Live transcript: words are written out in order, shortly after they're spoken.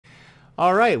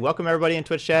All right, welcome everybody in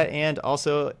Twitch chat and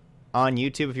also on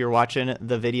YouTube if you're watching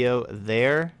the video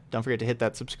there. Don't forget to hit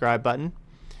that subscribe button.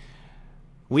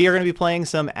 We are going to be playing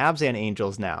some Abzan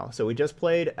Angels now. So we just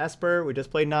played Esper, we just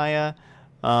played Naya.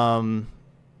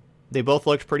 They both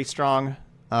looked pretty strong.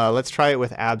 Let's try it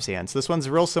with Abzan. So this one's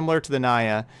real similar to the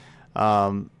Naya,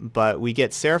 but we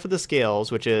get Seraph of the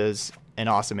Scales, which is an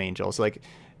awesome angel. So like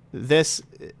this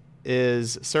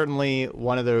is certainly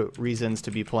one of the reasons to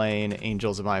be playing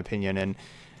Angels, in my opinion,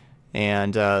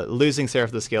 and losing Seraph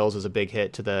of the Scales was a big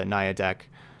hit to the Naya deck.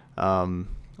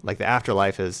 Like the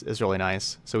Afterlife is really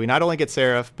nice. So we not only get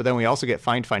Seraph, but then we also get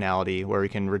Find Finality, where we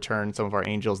can return some of our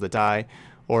Angels that die,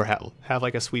 or have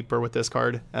like a sweeper with this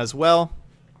card as well.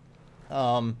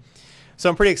 So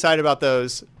I'm pretty excited about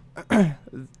those.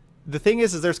 The thing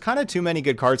is there's kind of too many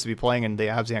good cards to be playing in the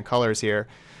Abzan colors here.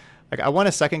 Like I want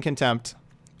a second Contempt.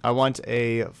 I want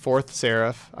a fourth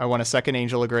Seraph. I want a second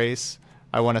Angel of Grace.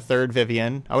 I want a third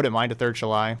Vivian. I wouldn't mind a third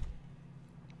Shalai.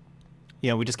 You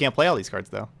know, we just can't play all these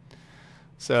cards though.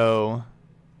 So,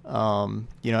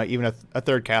 you know, even a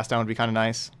third cast down would be kind of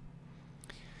nice.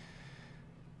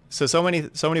 So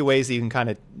many ways that you can kind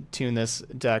of tune this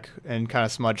deck and kind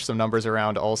of smudge some numbers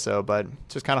around also, but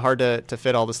it's just kind of hard to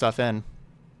fit all the stuff in.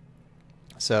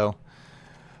 So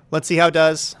let's see how it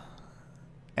does.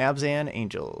 Abzan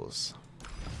Angels.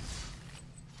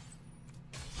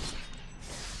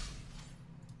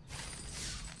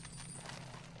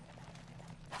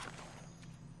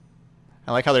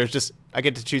 I like how there's just, I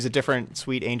get to choose a different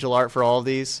sweet angel art for all of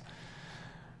these.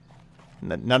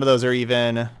 None of those are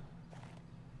even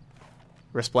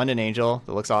Resplendent Angel.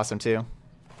 That looks awesome too.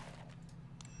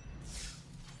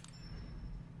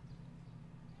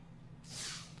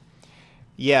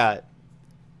 Yeah,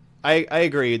 I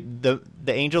agree. The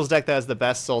Angels deck that has the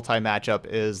best Sultai matchup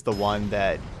is the one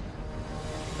that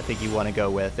I think you want to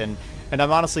go with. And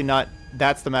I'm honestly not,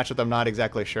 that's the matchup I'm not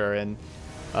exactly sure in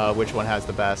which one has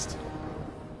the best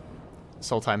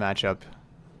Sultai matchup.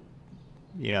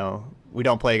 You know, we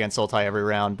don't play against Sultai every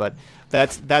round, but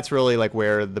that's really like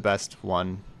where the best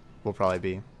one will probably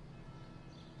be.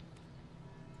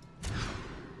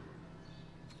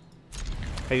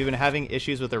 Have you been having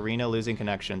issues with Arena losing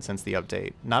connection since the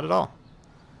update? Not at all.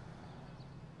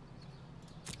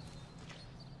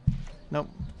 Nope.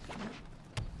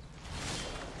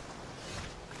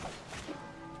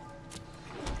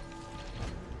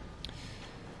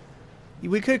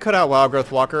 We could cut out Wild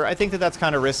Growth Walker. I think that's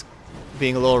kind of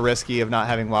being a little risky of not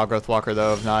having Wild Growth Walker,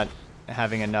 though, of not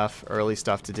having enough early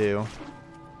stuff to do.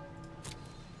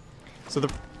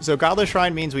 So Godless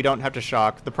Shrine means we don't have to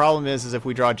shock. The problem is if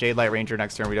we draw Jade Light Ranger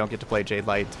next turn, we don't get to play Jade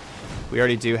Light. We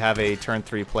already do have a turn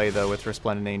 3 play, though, with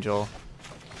Resplendent Angel.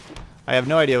 I have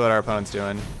no idea what our opponent's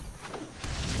doing.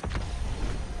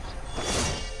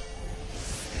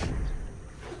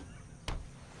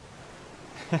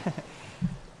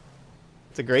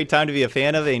 It's a great time to be a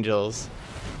fan of Angels.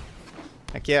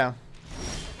 Heck yeah.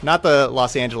 Not the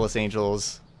Los Angeles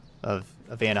Angels of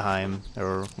Anaheim,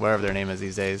 or whatever their name is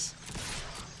these days.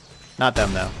 Not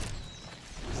them, though.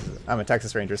 I'm a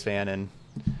Texas Rangers fan, and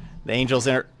the Angels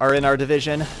are in our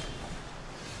division.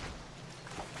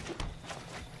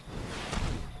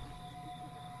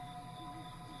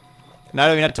 Now I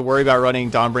don't even have to worry about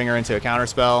running Dawnbringer into a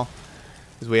counterspell,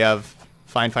 because we have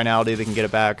Find Finality that can get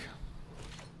it back.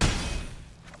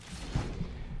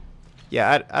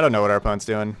 Yeah, I don't know what our opponent's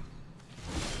doing.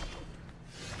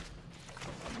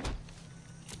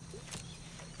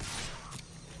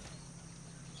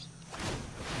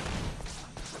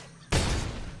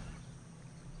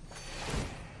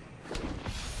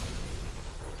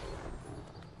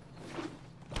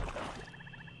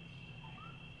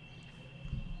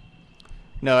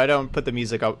 No, I don't put the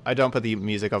music up. I don't put the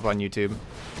music up on YouTube.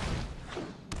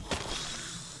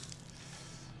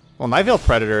 Well, Nightveil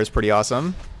Predator is pretty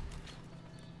awesome.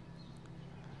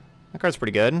 That card's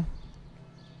pretty good.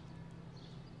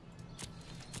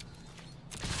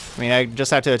 I mean, I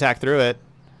just have to attack through it.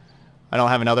 I don't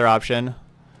have another option.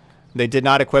 They did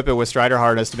not equip it with Strider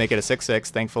Harness to make it a 6/6,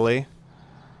 thankfully.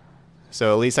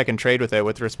 So at least I can trade with it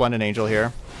with Resplendent Angel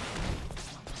here.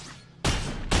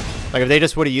 Like, if they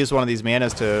just would have used one of these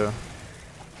manas to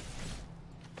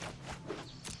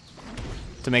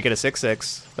make it a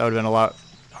 6/6, that would have been a lot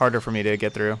harder for me to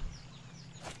get through.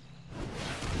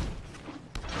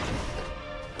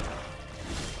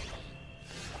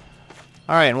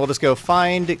 Alright, and we'll just go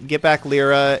find, get back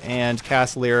Lyra, and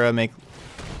cast Lyra,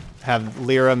 have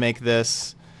Lyra make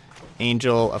this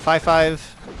Angel a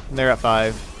 5/5. They're at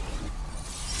 5.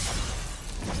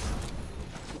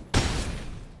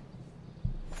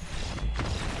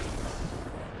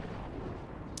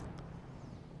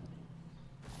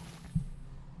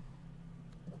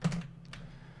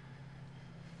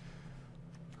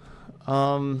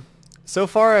 So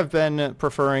far I've been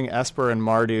preferring Esper and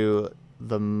Mardu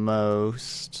the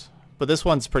most, but this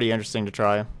one's pretty interesting to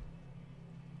try.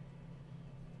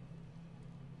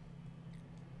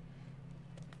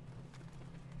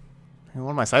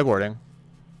 What am I sideboarding?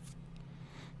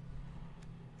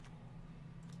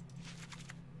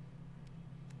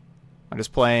 I'm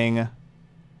just playing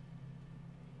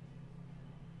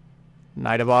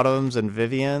Knight of Autumns and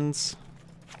Vivians.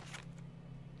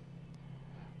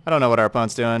 I don't know what our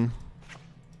opponent's doing.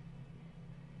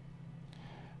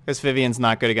 I guess Vivian's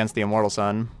not good against the Immortal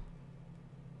Sun.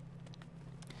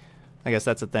 I guess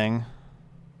that's a thing.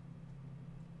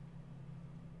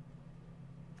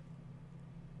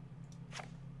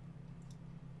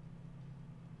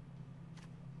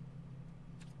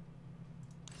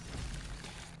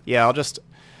 Yeah, I'll just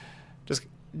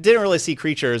didn't really see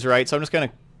creatures, right? So I'm just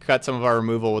gonna cut some of our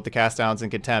removal with the cast downs and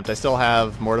contempt. I still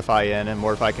have Mortify in, and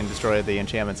Mortify can destroy the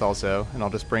enchantments also. And I'll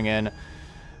just bring in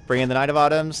the Knight of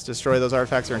Autumns, destroy those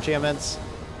artifacts or enchantments,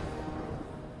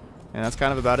 and that's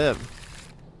kind of about it.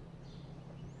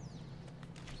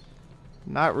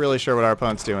 Not really sure what our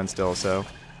opponent's doing still, so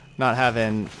not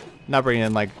bringing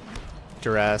in like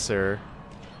Duress or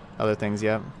other things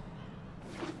yet.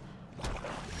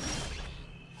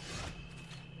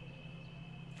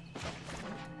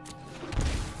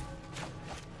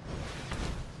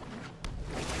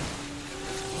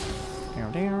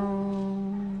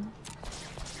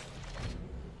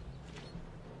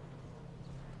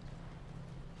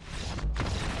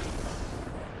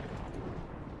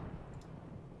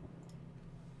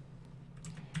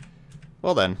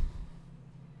 Well then.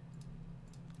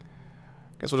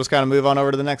 Guess we'll just kind of move on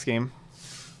over to the next game.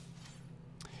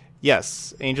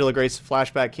 Yes, Angel of Grace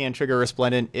flashback can trigger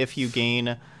Resplendent if you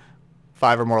gain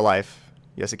 5 or more life.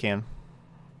 Yes, it can.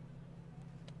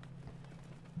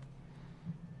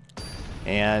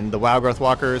 And the WoW Growth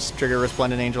Walkers trigger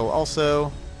Resplendent Angel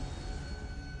also.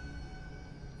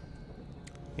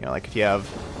 You know, like if you have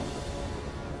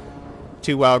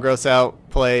 2 WoW Growths out,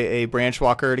 play a Branch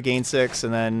Walker to gain 6,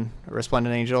 and then a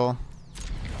Resplendent Angel,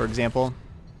 for example.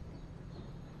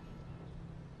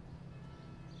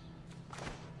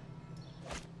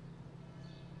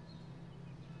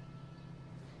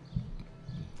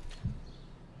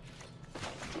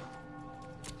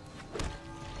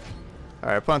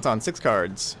 Alright, opponent's on 6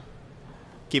 cards.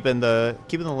 Keeping the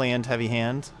land heavy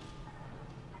hand.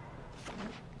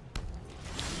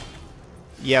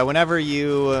 Yeah, whenever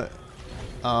your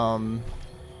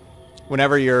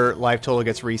life total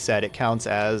gets reset, it counts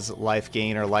as life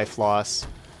gain or life loss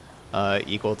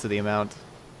equal to the amount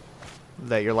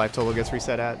that your life total gets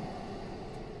reset at.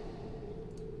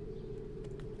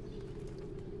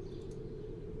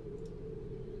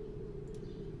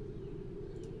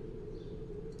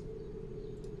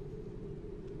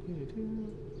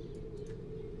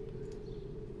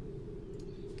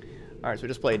 Alright, so we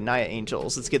just played Naya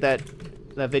Angels. Let's get that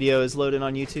video is loaded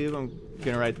on YouTube. I'm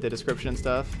gonna write the description and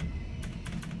stuff.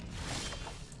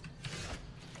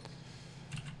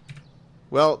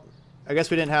 Well, I guess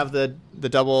we didn't have the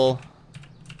double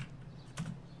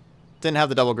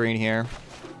green here.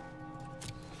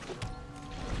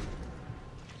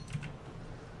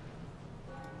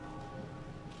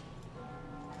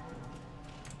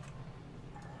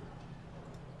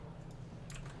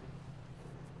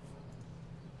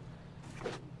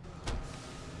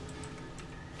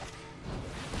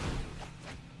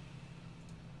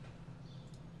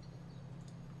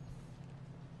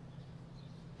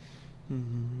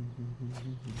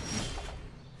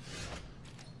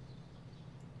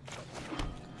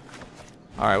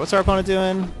 Alright, what's our opponent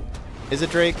doing? Is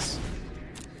it Drake's?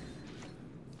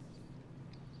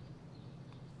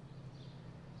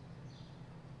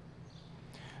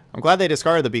 I'm glad they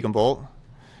discarded the Beacon Bolt.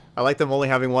 I like them only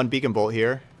having 1 Beacon Bolt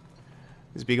here.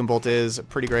 This Beacon Bolt is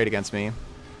pretty great against me.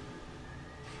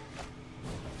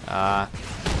 I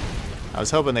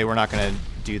was hoping they were not going to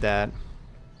do that.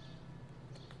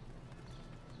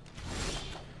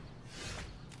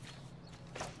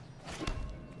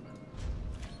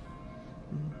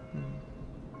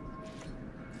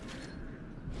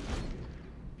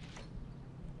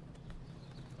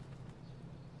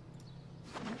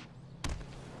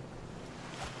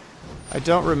 I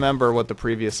don't remember what the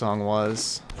previous song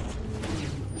was.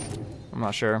 I'm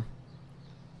not sure.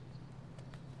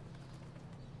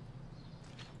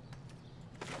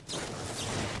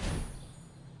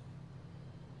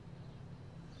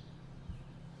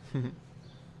 Hey,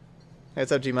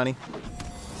 what's up, G-Money?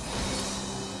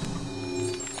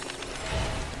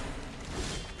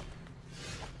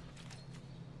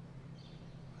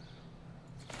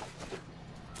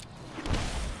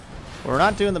 We're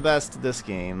not doing the best this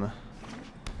game.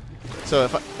 So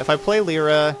if I play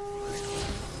Lyra,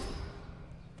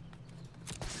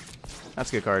 that's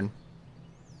a good card.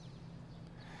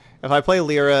 If I play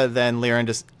Lyra, then Lyra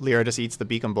just eats the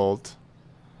Beacon Bolt.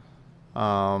 So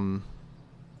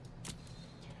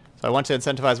I want to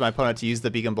incentivize my opponent to use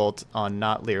the Beacon Bolt on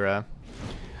not Lyra.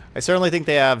 I certainly think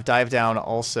they have Dive Down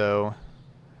also.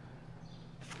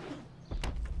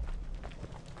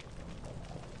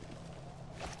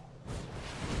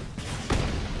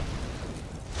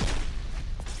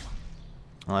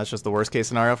 Well, that's just the worst case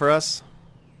scenario for us.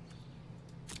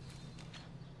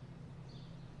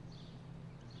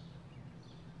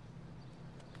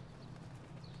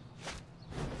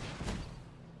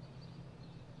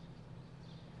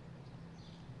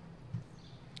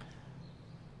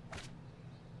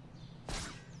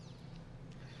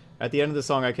 At the end of the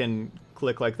song, I can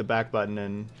click like the back button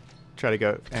and try to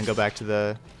go back to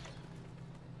the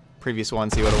previous one,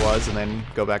 see what it was, and then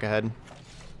go back ahead.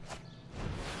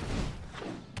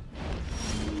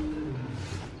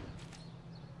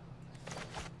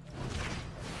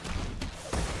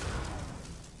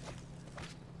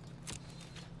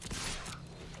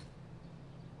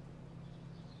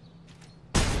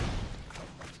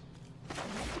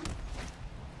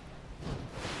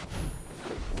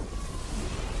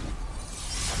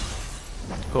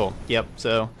 Cool. Yep,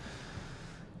 so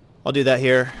I'll do that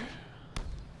here.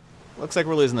 Looks like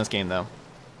we're losing this game, though.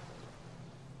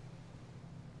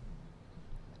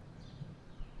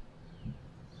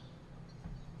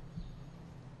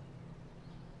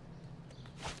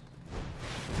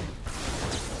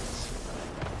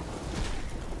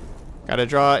 Gotta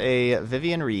draw a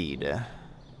Vivian Reed.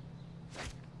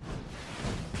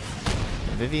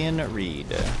 Vivian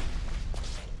Reed.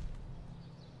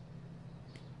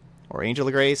 Or Angel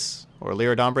of Grace, or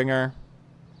Lyra Dawnbringer,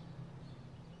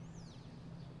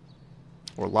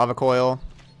 or Lava Coil.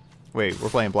 Wait, we're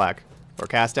playing black. Or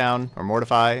Cast Down, or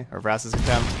Mortify, or Vraska's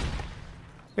Contempt.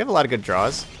 We have a lot of good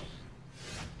draws.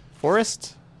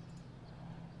 Forest?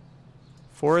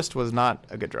 Forest was not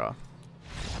a good draw.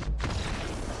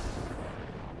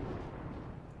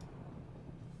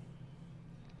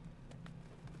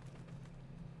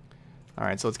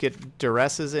 Alright, so let's get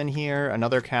Duresses in here,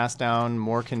 another Cast Down,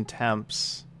 more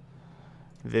Contempts,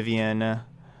 Vivian. I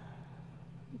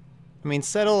mean,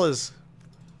 Settle is...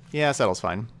 yeah, Settle's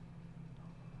fine.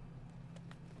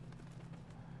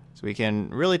 So we can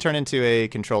really turn into a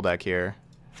control deck here.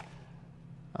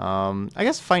 I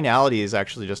guess Finality is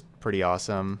actually just pretty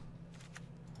awesome.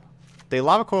 They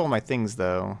Lava Coil my things,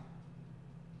 though.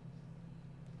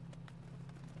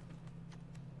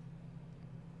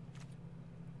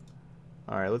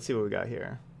 Alright, let's see what we got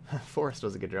here. Forest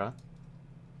was a good draw.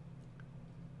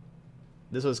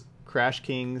 This was Crash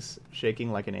Kings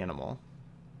shaking like an animal.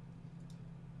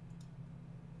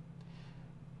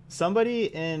 Somebody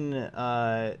in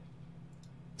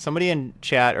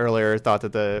chat earlier thought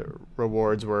that the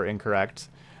rewards were incorrect.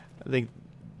 I think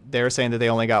they were saying that they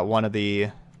only got one of the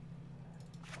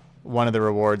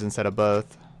rewards instead of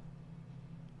both.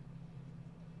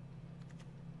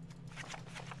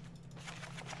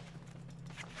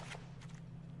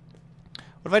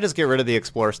 What if I just get rid of the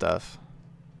Explore stuff?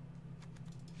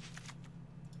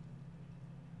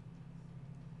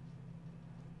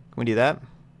 Can we do that?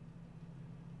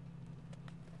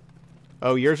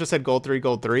 Oh, yours just said gold 3,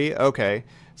 gold 3? Okay.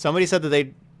 Somebody said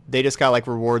that they just got like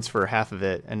rewards for half of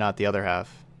it and not the other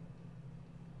half.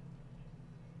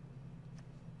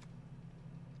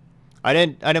 I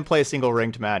didn't play a single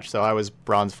ranked match, so I was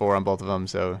bronze 4 on both of them,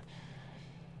 so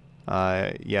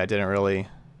yeah, it didn't really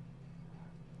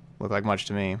look like much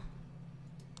to me.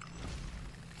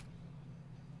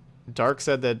 Dark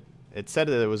said that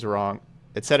it was wrong.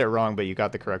 It said it wrong, but you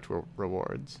got the correct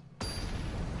rewards.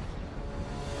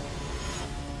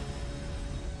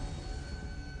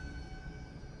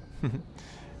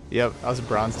 Yep, I was a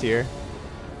bronze tier.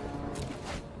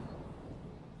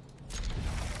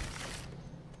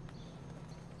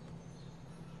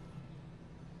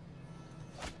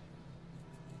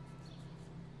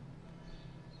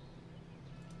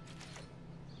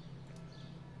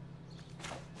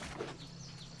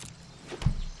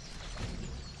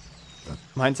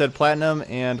 Mine said platinum,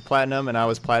 and I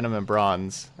was platinum and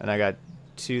bronze, and I got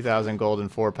 2,000 gold in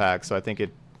 4 packs, so I think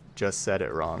it just said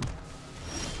it wrong.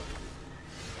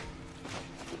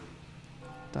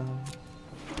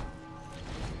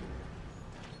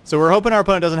 So we're hoping our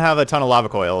opponent doesn't have a ton of lava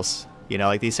coils. You know,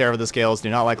 like these Seraph of the Scales do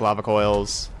not like lava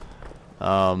coils.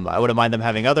 I wouldn't mind them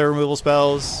having other removal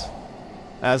spells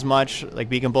as much, like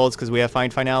Beacon Bolts, because we have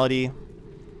Find Finality.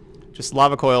 Just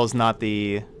lava coil is not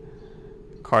the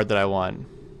card that I want.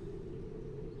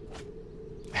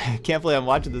 Can't believe I'm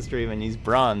watching the stream and he's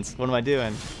bronze. What am I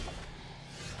doing?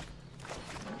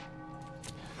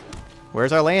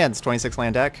 Where's our lands? 26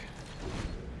 land deck.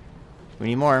 We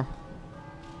need more.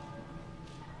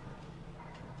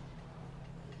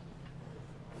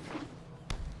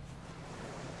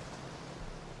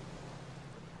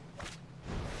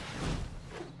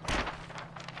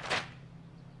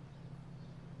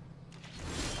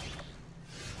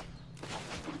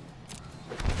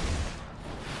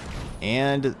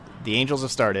 And the Angels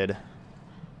have started.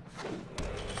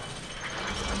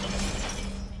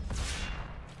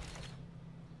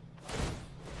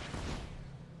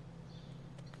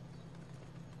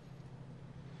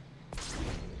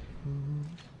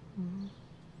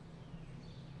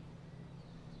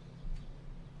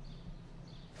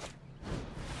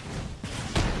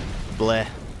 Bleh.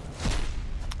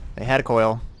 They had a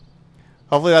coil.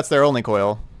 Hopefully that's their only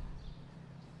coil.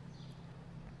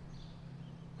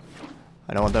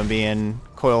 I don't want them being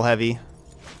coil heavy.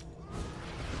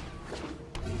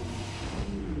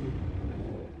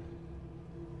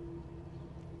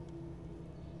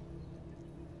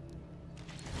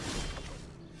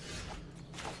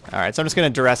 Alright, so I'm just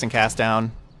going to duress and cast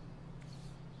down.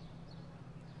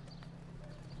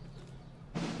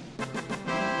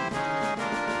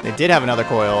 They did have another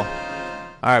coil.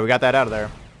 Alright, we got that out of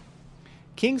there.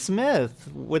 King Smith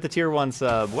with the tier 1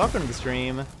 sub. Welcome to the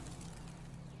stream.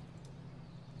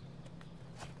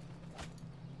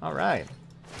 Alright.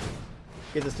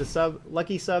 Gets us to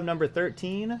lucky sub number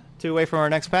 13. 2 away from our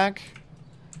next pack.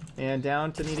 And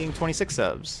down to needing 26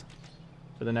 subs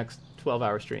for the next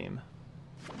 12-hour stream.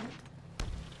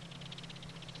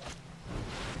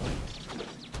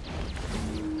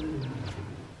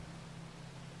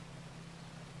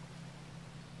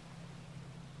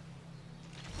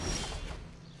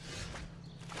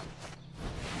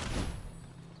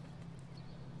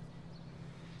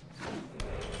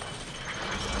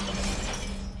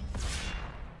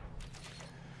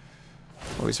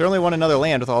 Well, we certainly want another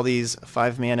land with all these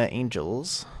 5-mana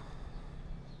angels.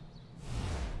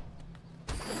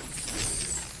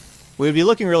 We would be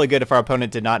looking really good if our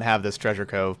opponent did not have this Treasure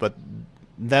Cove, but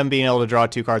them being able to draw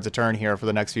 2 cards a turn here for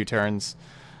the next few turns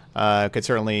could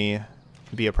certainly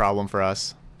be a problem for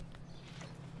us.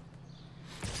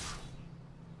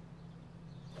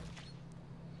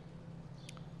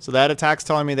 So that attack's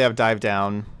telling me they have Dive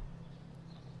Down.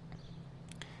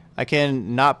 I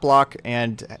can not block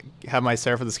and have my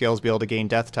Seraph of the Scales be able to gain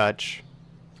Death Touch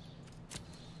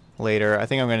later. I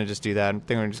think I'm going to just do that. I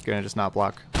think I'm just going to just not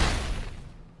block.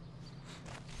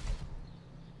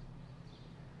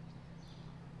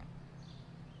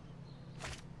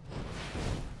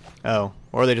 Oh,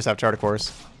 or they just have Chart a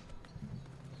Course.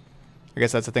 I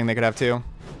guess that's a thing they could have too.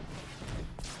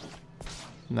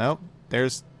 Nope.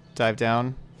 There's Dive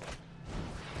Down.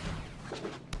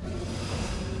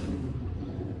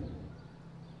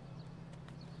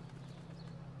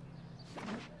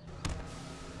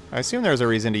 I assume there's a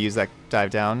reason to use that Dive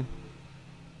Down.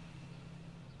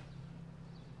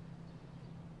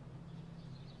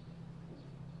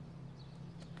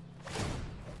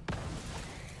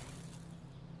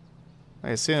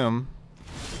 I assume.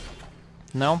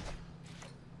 No?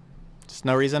 Just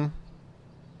no reason?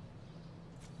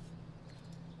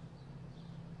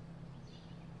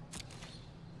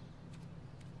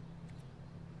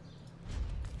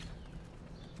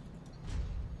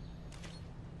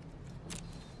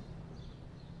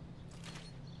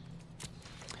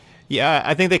 Yeah,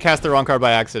 I think they cast the wrong card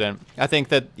by accident. I think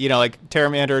that, you know, like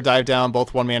Terramander, Dive Down,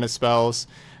 both 1-mana spells.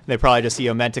 They probably just,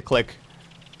 meant to click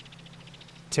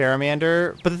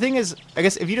Terramander. But the thing is, I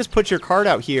guess if you just put your card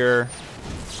out here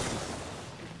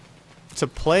to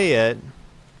play it...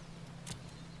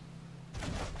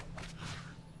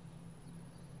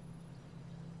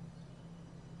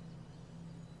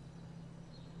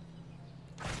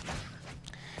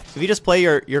 If you just play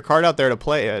your card out there to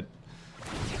play it...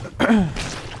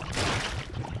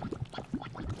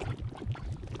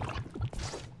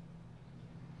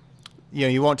 you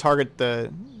know, you won't target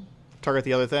the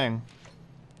other thing.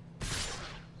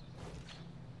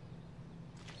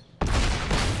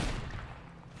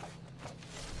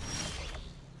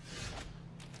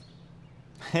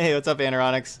 Hey, what's up,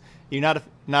 Aneronix? You not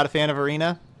a fan of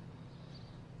Arena?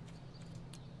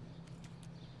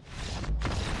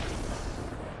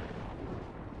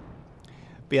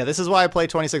 But yeah, this is why I play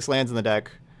 26 lands in the deck.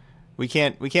 We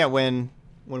can't win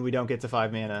when we don't get to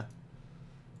 5 mana.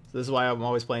 So this is why I'm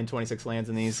always playing 26 lands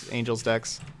in these Angels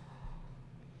decks.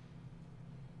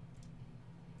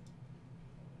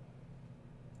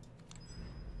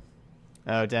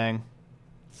 Oh, dang.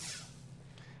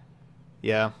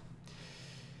 Yeah.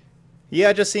 Yeah,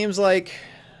 it just seems like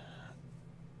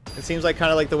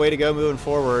kind of like the way to go moving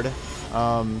forward.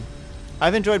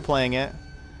 I've enjoyed playing it,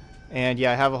 and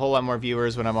yeah, I have a whole lot more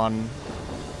viewers when I'm on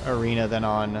Arena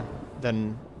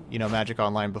than you know, Magic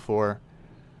Online before.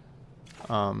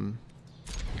 But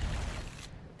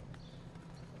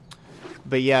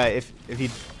yeah, if you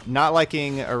not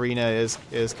liking Arena is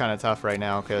kind of tough right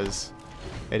now because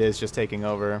it is just taking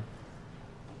over.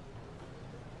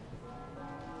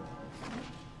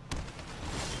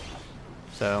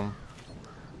 So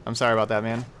I'm sorry about that,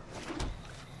 man.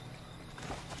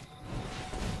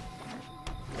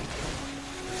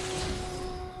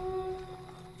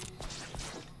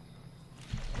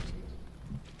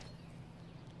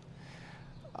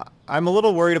 I'm a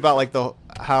little worried about like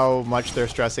how much they're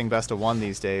stressing best of one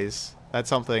these days. That's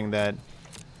something that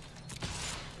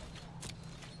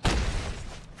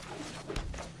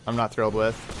I'm not thrilled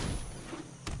with.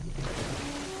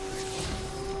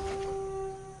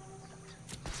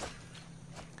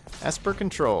 Esper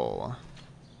Control.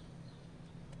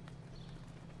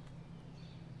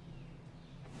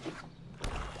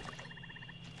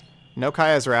 No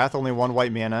Kaya's Wrath, only 1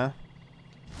 white mana.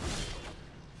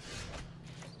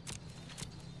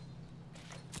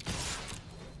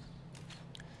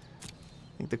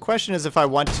 I think the question is if I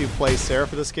want to play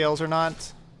Seraph of the Scales or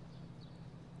not.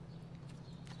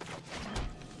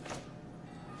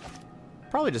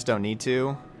 Probably just don't need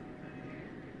to.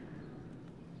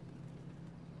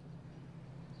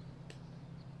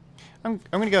 I'm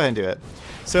going to go ahead and do it.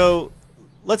 So,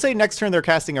 let's say next turn they're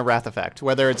casting a Wrath effect,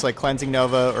 whether it's like Cleansing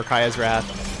Nova or Kaya's Wrath.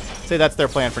 Say that's their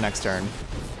plan for next turn.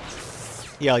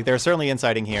 Yeah, like they're certainly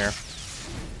inciting here.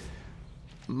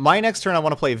 My next turn I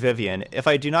want to play Vivian. If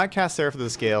I do not cast Seraph of the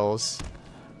Scales,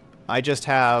 I just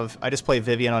play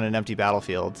Vivian on an empty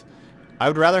battlefield. I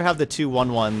would rather have the 2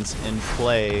 1/1s in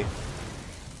play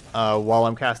while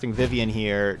I'm casting Vivian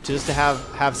here, just to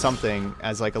have something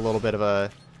as like a little bit of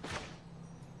a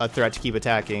threat to keep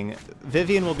attacking.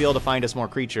 Vivian will be able to find us more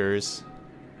creatures.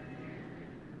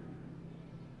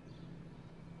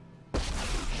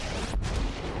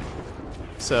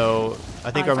 So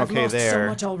I think I'm okay there. So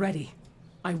much already.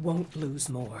 I won't lose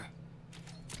more.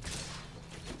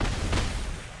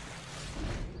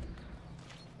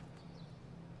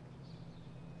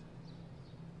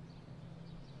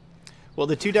 Well,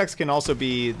 the 2 decks can also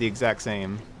be the exact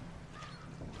same.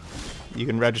 You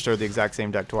can register the exact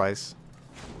same deck twice.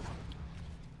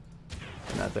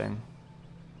 That thing.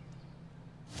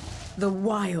 The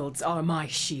wilds are my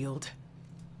shield.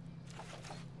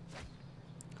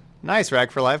 Nice,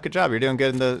 Rag for Life. Good job. You're doing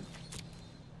good in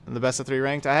the best of 3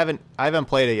 ranked. I haven't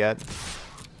played it yet.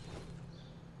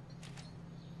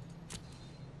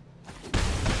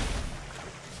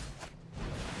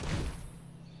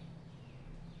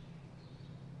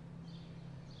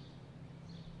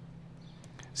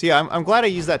 So yeah, I'm glad I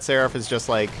used that Seraph as just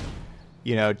like,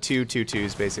 you know, 2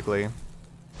 2/2s basically.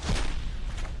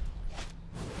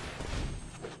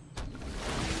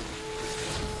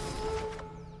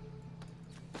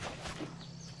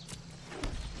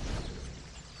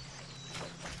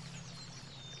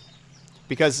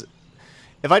 Because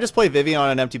if I just play Vivian on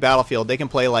an empty battlefield, they can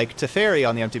play like Teferi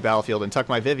on the empty battlefield and tuck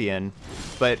my Vivian.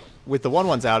 But with the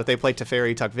 1/1s out, if they play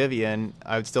Teferi, tuck Vivian,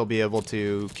 I would still be able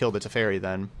to kill the Teferi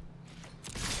then.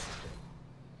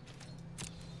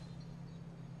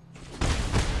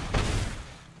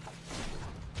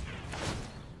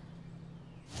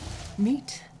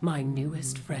 Meet my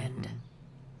newest friend.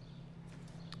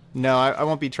 No, I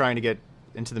won't be trying to get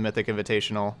into the Mythic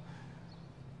Invitational.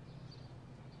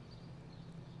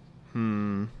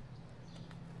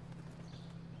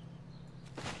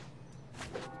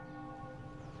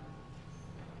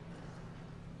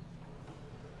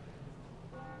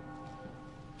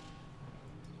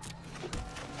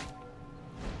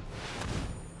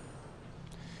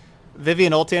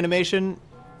 Vivian ult animation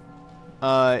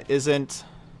isn't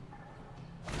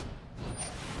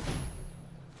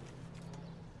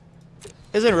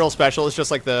real special. It's just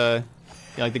like the,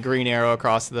 you know, like the green arrow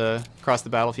across the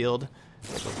battlefield.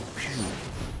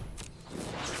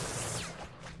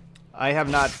 I have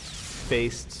not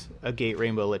faced a Gate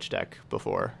Rainbow Lich deck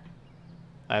before.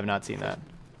 I have not seen that.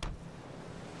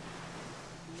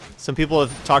 Some people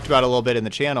have talked about it a little bit in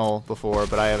the channel before,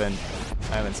 but I haven't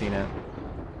seen it.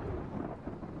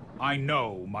 I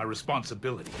know my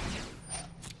responsibility.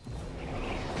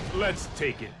 Let's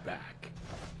take it back.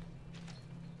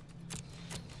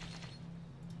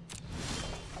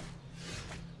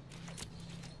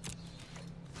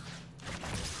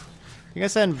 You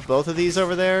guys send both of these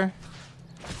over there?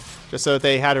 Just so if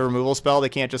they had a removal spell, they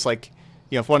can't just like,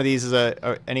 you know, if one of these is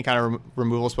any kind of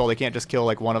removal spell, they can't just kill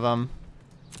like one of them.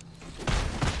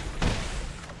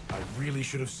 really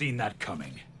should have seen that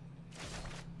coming.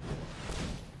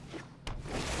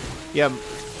 Yeah,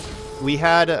 we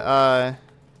had a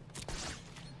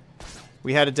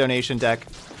donation deck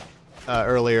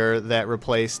earlier that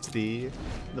replaced the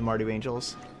Mardu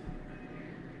Angels.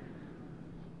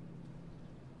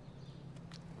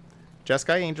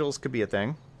 Jeskai Angels could be a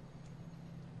thing.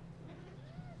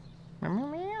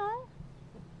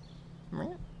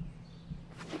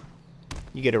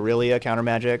 You get Aurelia, counter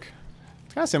magic.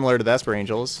 It's kind of similar to the Esper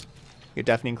Angels. You get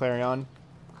Deafening Clarion.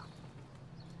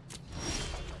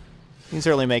 You can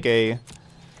certainly make a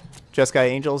Jeskai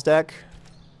Angels deck.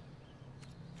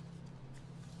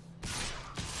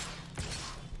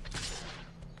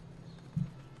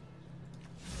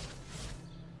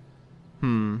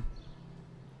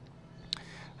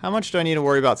 How much do I need to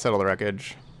worry about Settle the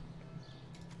Wreckage?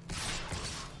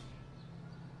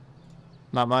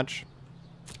 Not much.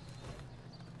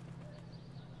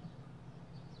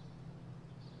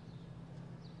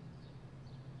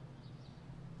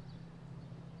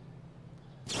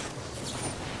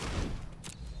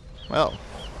 Well.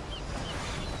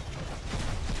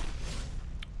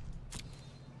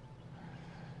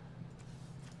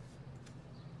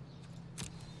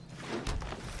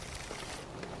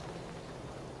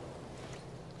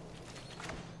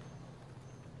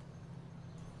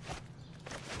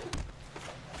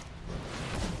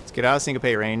 Let's get out of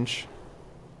syncopate range.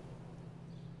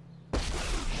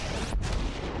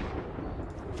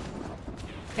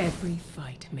 Every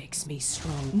fight makes me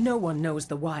strong. No one knows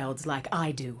the wilds like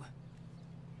I do.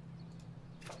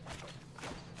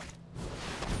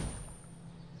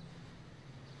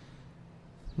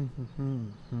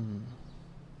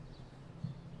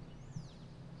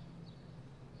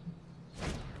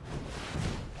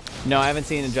 No, I haven't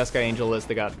seen a Jeskai Angel list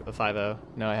that got a 5-0.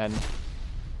 No, I hadn't.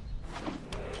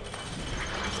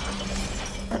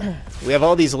 We have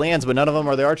all these lands, but none of them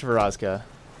are the Arch of Orazka.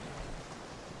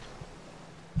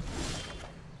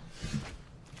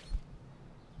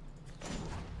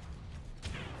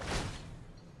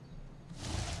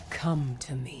 Come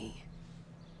to me.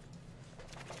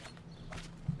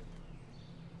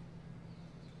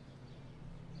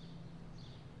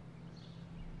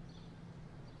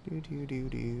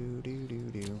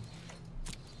 Do.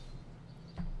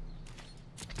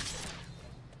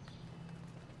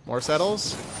 More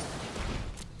settles?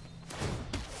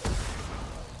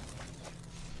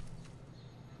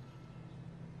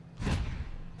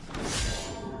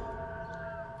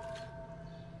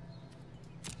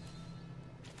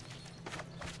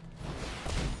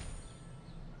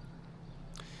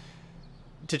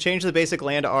 To change the basic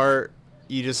land art,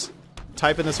 you just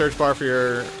type in the search bar for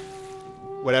your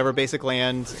whatever basic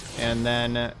land, and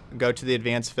then go to the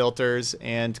advanced filters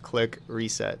and click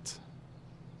reset.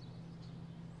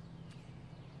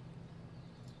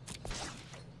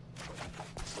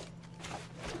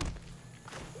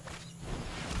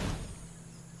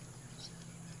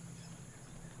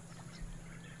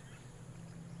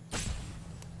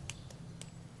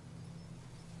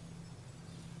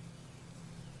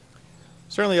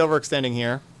 Certainly overextending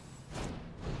here.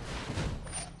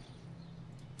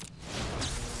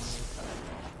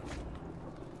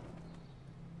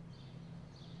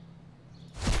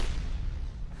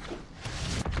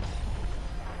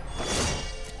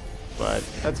 But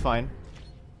that's fine.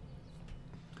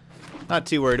 Not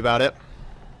too worried about it.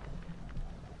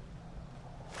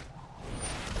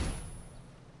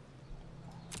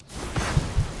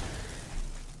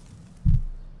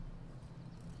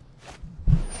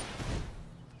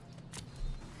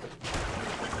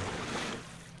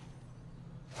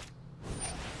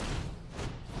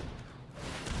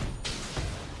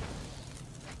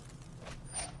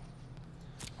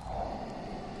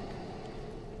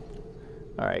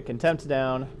 Alright, Contempt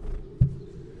down.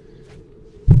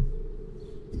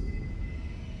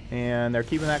 And they're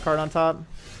keeping that card on top.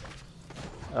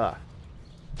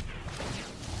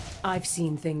 I've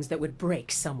seen things that would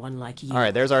break someone like you.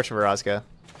 Alright, there's Arch of Orazka.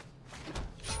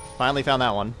 Finally found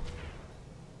that one.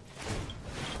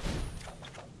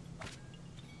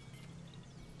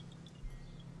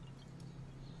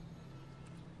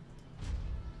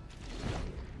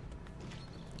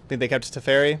 Think they kept it to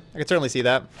Teferi? I could certainly see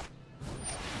that.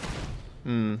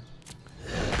 Could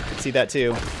see that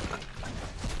too.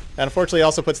 And unfortunately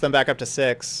also puts them back up to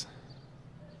 6.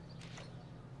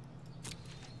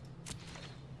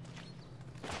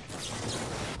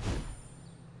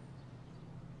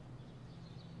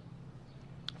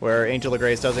 Where Angel of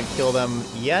Grace doesn't kill them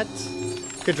yet.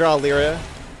 Could draw Lyra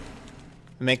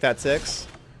and make that 6.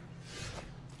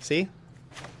 See?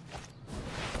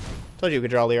 Told you we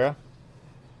could draw Lyra.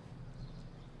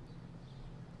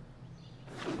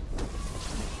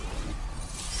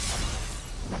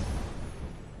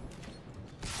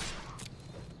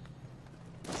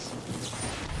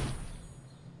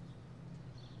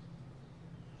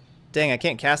 Dang, I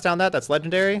can't cast down that? That's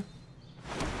legendary?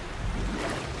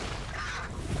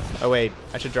 Oh wait,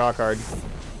 I should draw a card.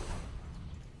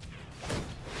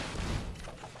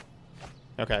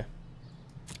 Okay.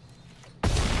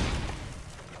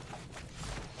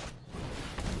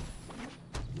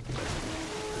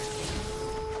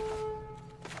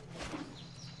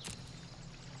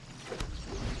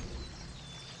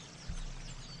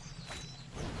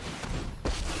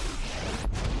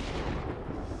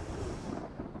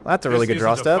 Well, that's a really good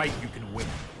draw step. Fight you can win.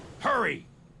 Hurry!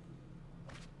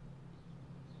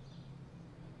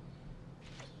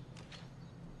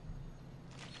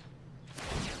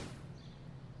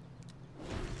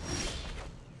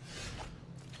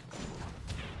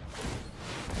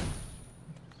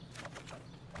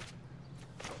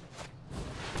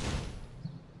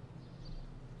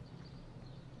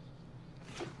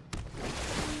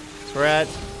 So we're at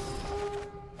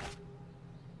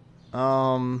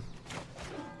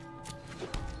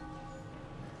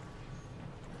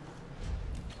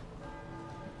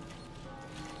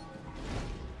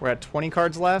we're at 20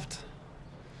 cards left.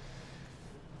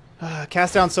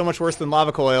 Cast down so much worse than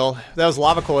Lava Coil. If that was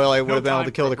Lava Coil, I would have been able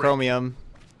to kill the Chromium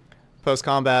post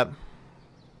combat.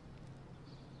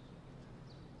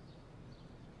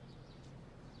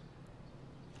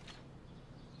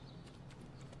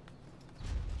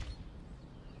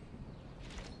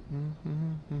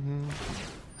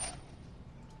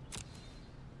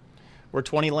 We're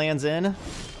 20 lands in.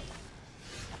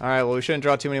 Alright, well, we shouldn't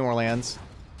draw too many more lands.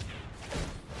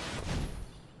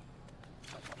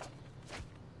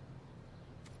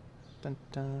 Dun,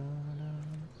 dun, dun.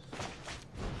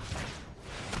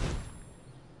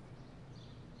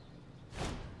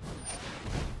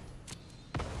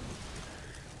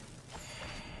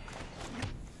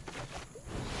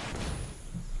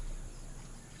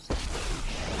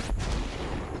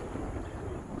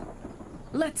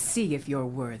 Let's see if you're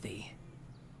worthy.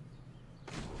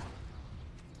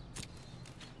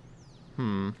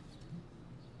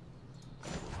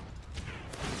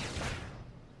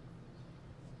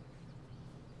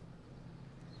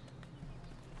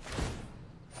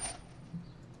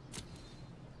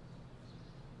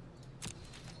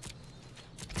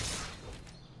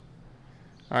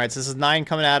 Alright, so this is 9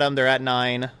 coming at them. They're at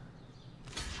 9.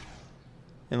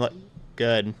 And look,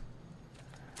 good.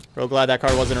 Real glad that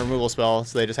card wasn't a removal spell,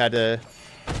 so they just had to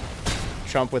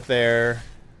trump with their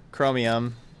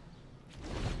Chromium.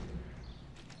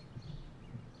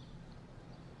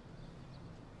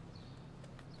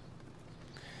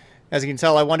 As you can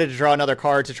tell, I wanted to draw another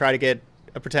card to try to get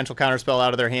a potential counterspell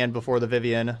out of their hand before the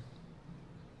Vivian.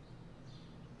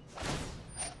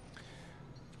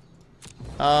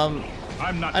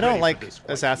 I don't like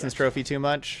Assassin's Trophy too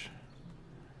much.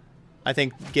 I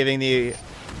think giving the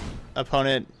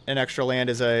opponent an extra land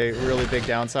is a really big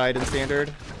downside in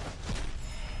Standard.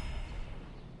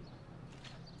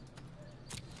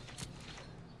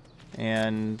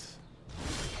 And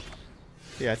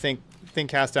yeah, I think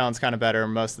cast down's kind of better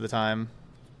most of the time.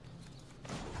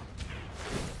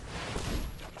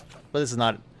 But this is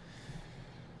not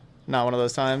one of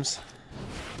those times.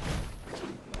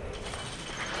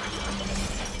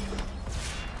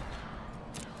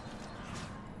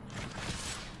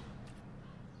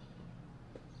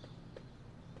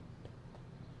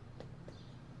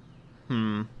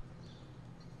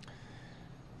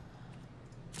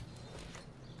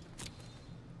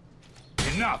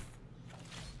 Enough.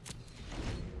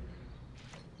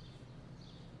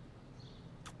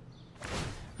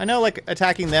 I know, like,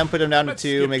 attacking them, put them down to Let's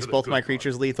 2, skip makes to the both my good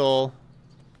creatures lethal.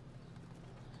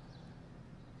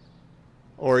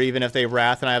 Or even if they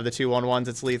Wrath and I have the 2/1/1s,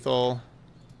 it's lethal.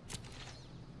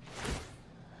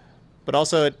 But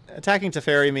also, attacking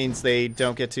Teferi means they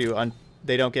don't get to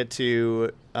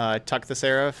tuck the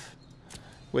Seraph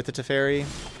with the Teferi.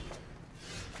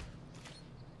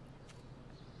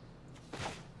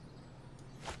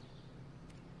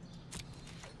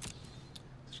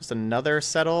 It's just another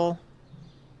settle.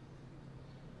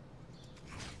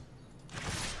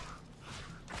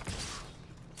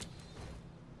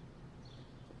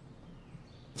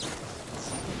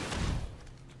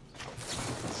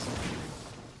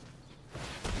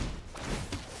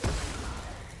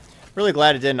 Really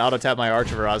glad it didn't auto-tap my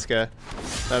Arch of Orazka. That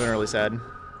would have been really sad.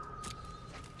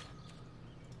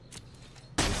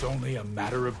 It's only a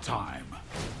matter of time.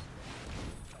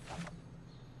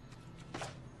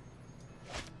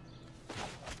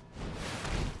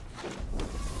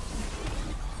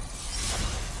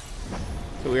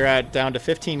 So we're down to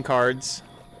 15 cards.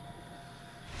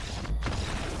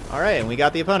 Alright, and we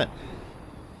got the opponent.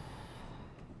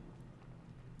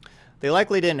 They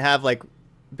likely didn't have, like,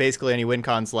 basically any win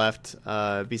cons left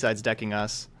besides decking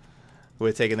us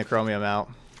with taking the Chromium out.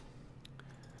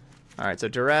 Alright, so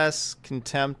Duress,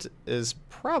 Contempt is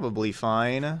probably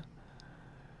fine.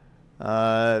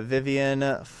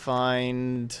 Vivian,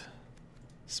 find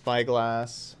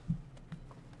Spyglass.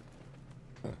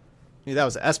 Dude, that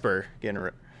was Esper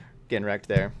getting wrecked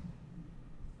there.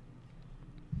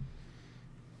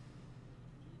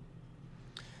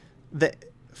 The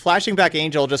flashing back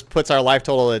Angel just puts our life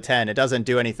total at 10. It doesn't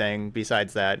do anything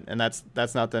besides that, and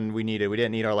that's nothing we needed. We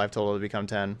didn't need our life total to become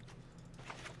 10.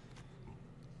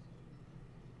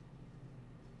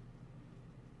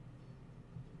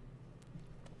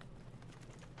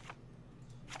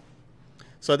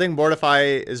 So I think Mortify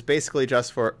is basically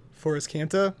just for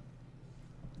Iskanta.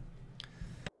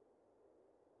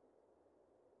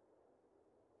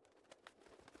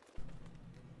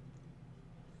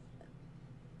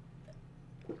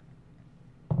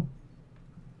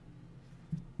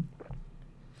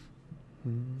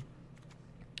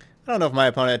 I don't know if my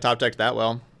opponent had top decked that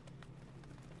well.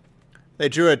 They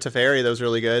drew a Teferi that was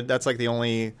really good. That's like the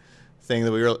only thing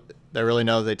that that really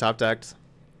know they top decked.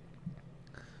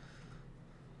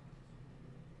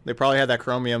 They probably had that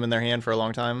Chromium in their hand for a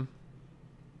long time.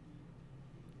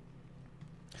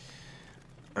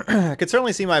 I could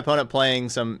certainly see my opponent playing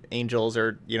some Angels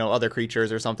or, you know, other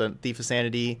creatures or something. Thief of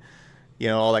Sanity, you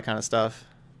know, all that kind of stuff.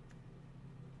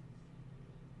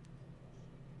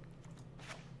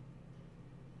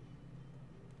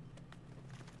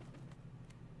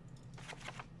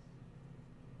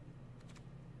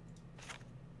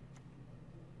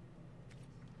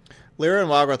 Lyra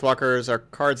and Wildgrowth Walkers are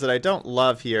cards that I don't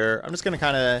love here. I'm just going to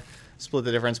kind of split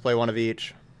the difference, play one of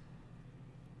each.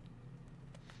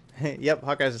 Yep,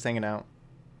 Hawkeye's just hanging out.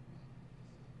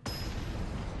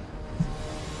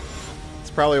 It's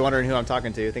probably wondering who I'm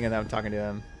talking to, thinking that I'm talking to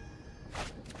him.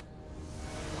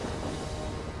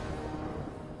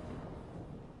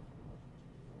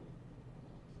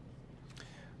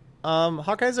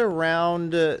 Hawkeye's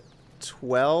around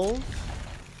 12.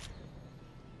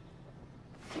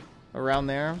 Around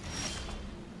there.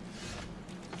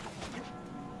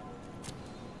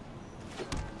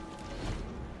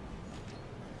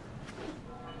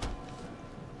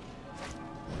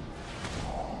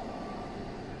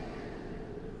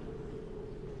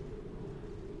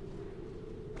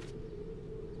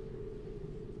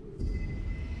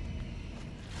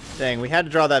 Dang, we had to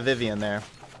draw that Vivian there.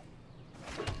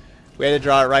 We had to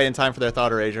draw it right in time for their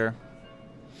Thought Erasure.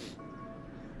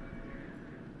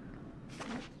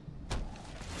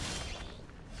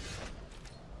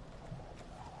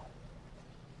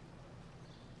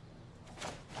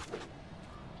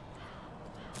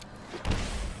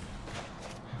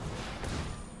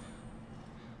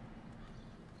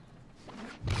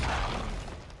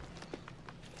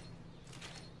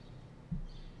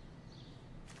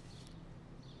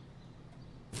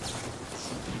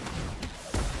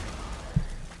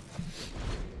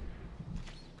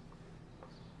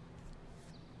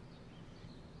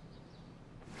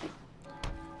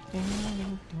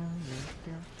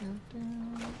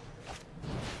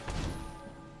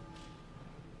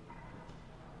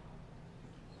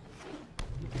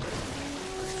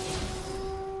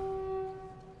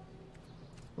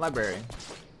 Library.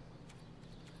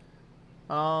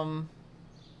 So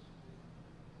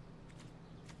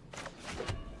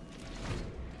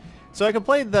I could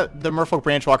play the Merfolk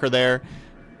Branchwalker there,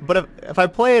 but if I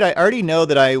play it, I already know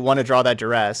that I want to draw that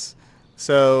Duress.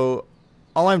 So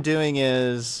all I'm doing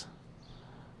is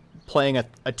playing a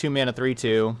 2-mana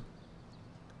 3/2.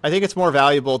 I think it's more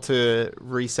valuable to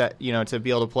reset, you know, to be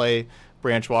able to play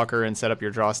Branchwalker and set up your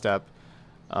draw step.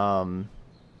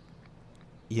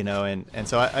 You know, and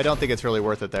so I don't think it's really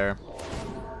worth it there.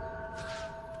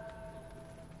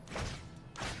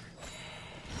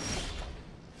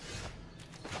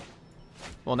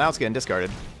 Well, now it's getting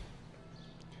discarded.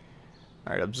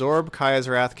 Alright, Absorb, Kaya's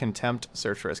Wrath, Contempt,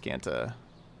 Search for Iskanta.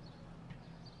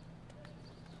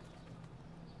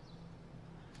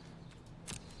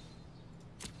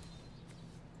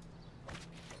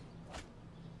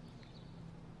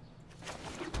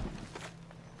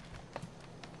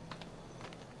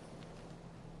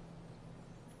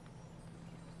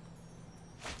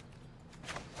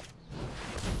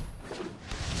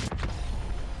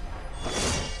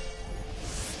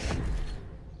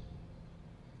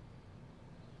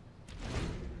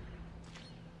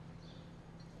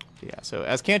 Yeah, so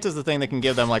Iskanta is the thing that can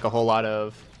give them like a whole lot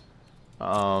of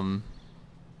card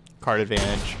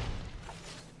advantage.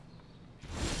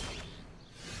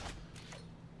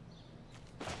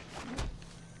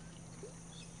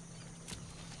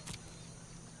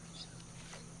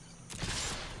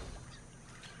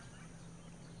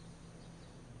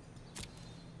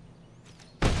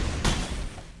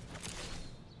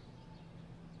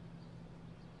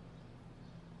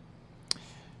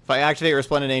 I activate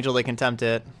Resplendent Angel, they can tempt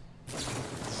it.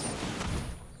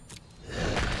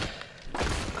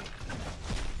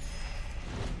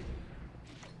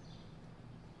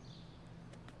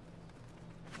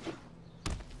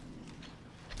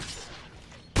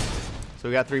 So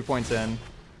we got 3 points in.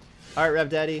 All right, Rev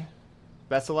Daddy.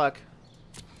 Best of luck.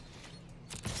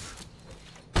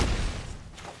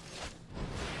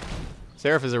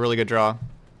 Seraph is a really good draw.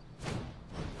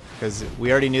 Because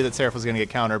we already knew that Seraph was going to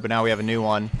get countered, but now we have a new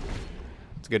one.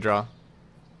 It's a good draw.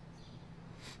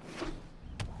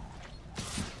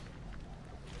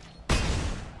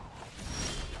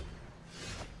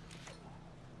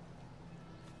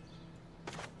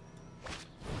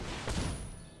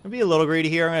 I'll be a little greedy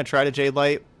here. I'm going to try to Jade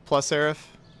Light plus Seraph.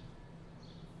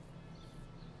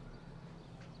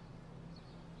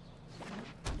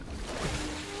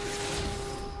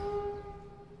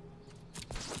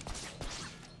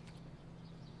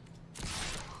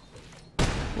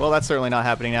 Well, that's certainly not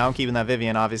happening now. I'm keeping that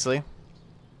Vivian, obviously.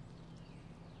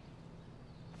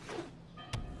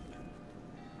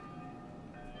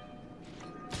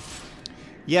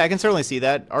 Yeah, I can certainly see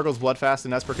that. Argyl's Bloodfast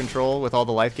and Esper Control with all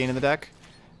the life gain in the deck.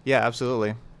 Yeah,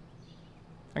 absolutely.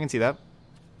 I can see that.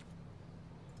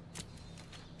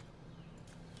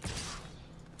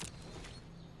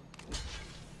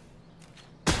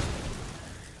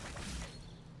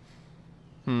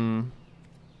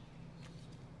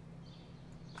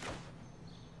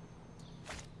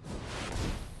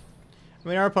 I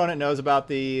mean, our opponent knows about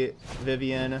the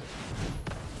Vivian.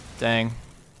 Dang.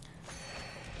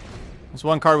 There's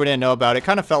one card we didn't know about. It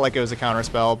kind of felt like it was a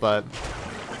counterspell, but...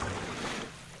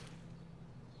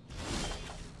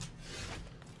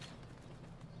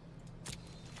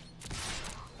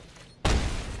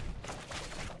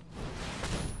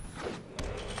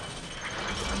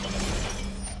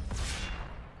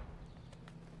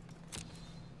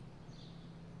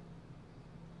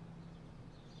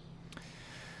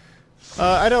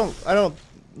 I don't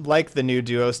like the new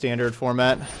duo standard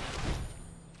format.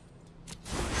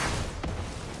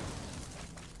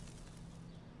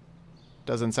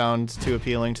 Doesn't sound too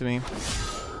appealing to me.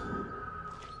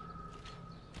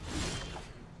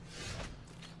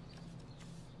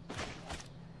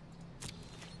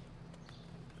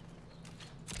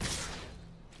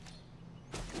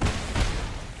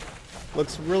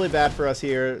 Looks really bad for us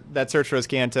here. That Search for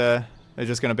Azcanta is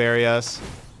just going to bury us.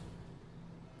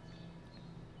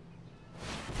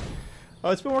 Oh,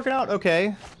 it's been working out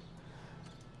okay.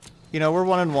 You know, we're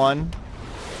 1-1,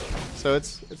 so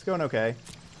it's going okay.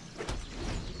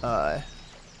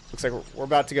 Looks like we're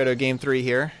about to go to game 3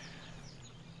 here.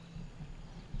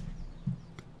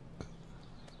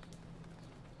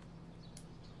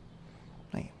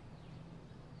 Hey.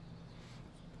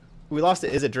 We lost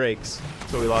to Is It Drake's.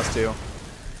 That's what we lost to.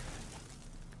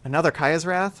 Another Kaya's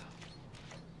Wrath?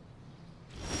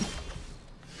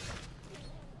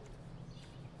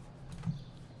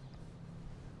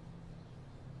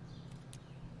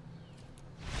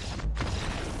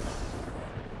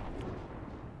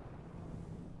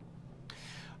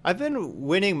 I've been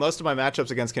winning most of my matchups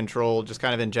against Control, just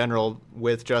kind of in general,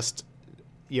 with just,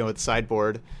 you know, with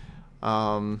sideboard. You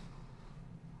know,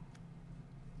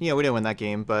 we didn't win that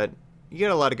game, but you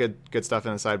get a lot of good stuff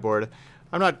in the sideboard.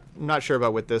 I'm not sure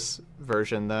about with this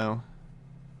version though.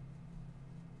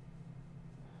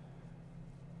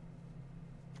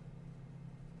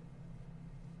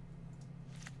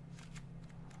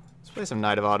 Let's play some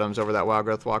Knight of Autumns over that Wild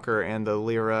Growth Walker and the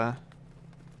Lyra.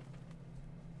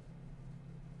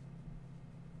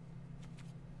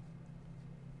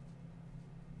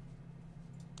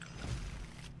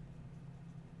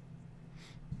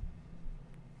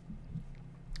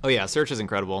 Oh yeah, Search is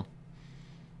incredible.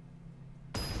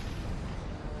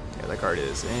 Yeah, that card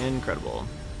is incredible.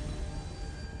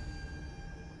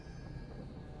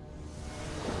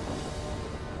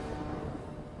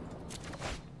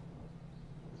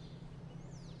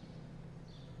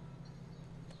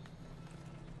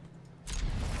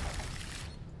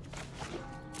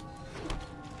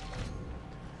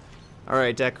 All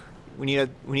right, deck. We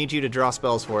need you to draw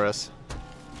spells for us.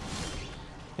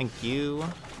 Thank you.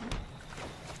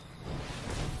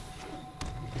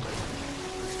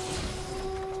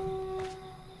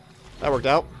 That worked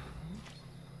out.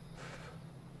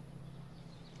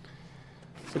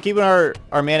 So keeping our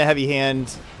mana heavy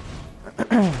hand.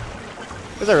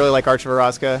 Because I really like Arch of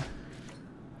Araska.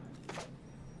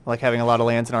 I like having a lot of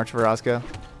lands in Arch of Araska.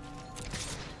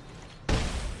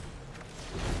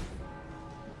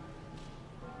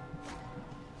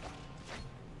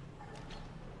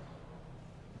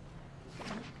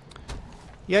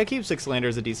 Yeah, I keep 6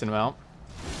 landers a decent amount.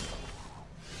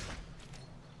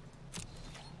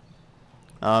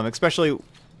 Especially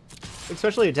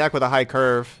a deck with a high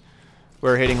curve,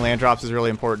 where hitting land drops is really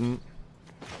important,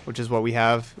 which is what we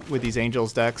have with these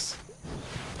Angels decks.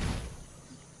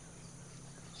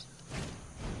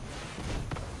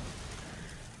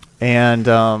 And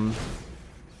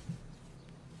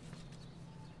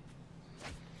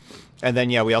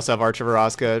then yeah, we also have Arch of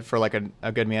Araska for like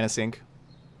a good mana sink.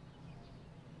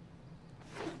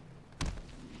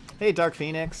 Hey, Dark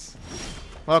Phoenix.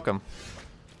 Welcome.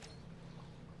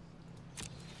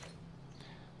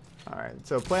 Alright,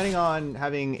 so planning on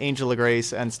having Angel of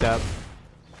Grace end step.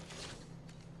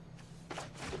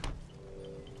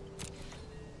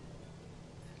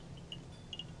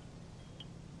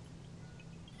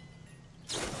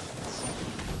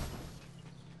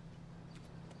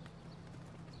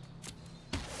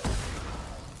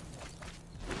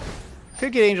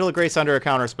 Could get Angel of Grace under a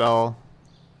counter spell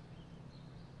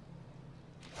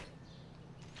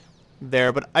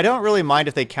there, but I don't really mind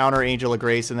if they counter Angel of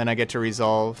Grace and then I get to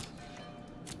resolve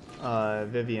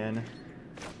Vivian.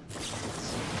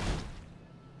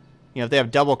 You know, if they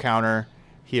have double counter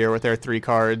here with their 3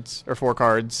 cards or 4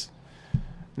 cards,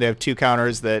 they have 2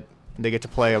 counters that they get to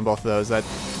play on both of those.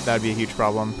 That'd be a huge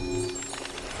problem.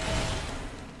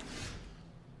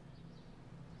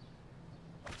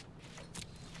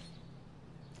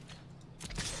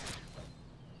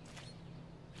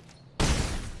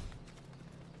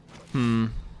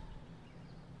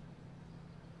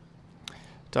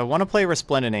 Do I want to play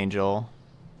Resplendent Angel?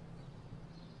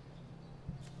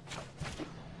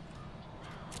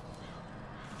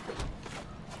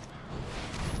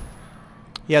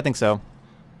 Yeah, I think so.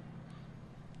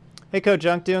 Hey, Code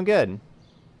Junk, doing good.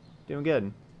 Doing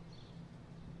good.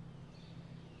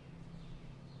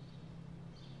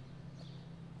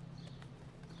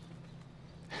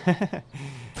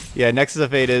 Yeah, Nexus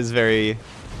of Fate is very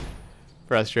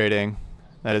frustrating.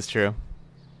 That is true.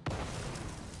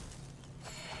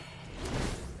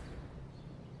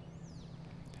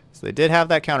 So they did have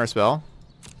that counterspell.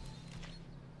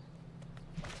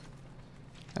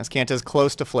 Azcanta's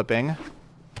close to flipping,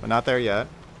 but not there yet.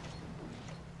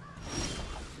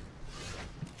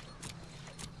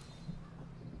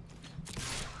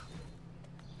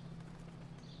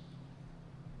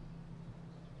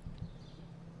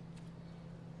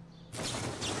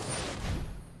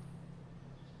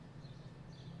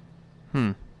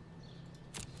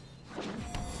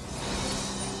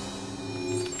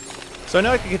 So I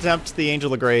know I could attempt the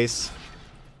Angel of Grace,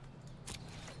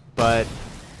 but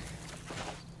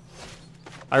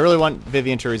I really want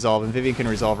Vivian to resolve, and Vivian can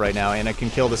resolve right now, and I can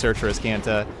kill the Search for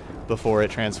Azcanta before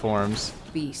it transforms.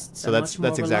 Beasts so that's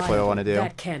exactly what I want to do.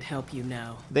 That can't help you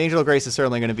now. The Angel of Grace is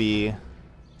certainly going to be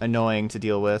annoying to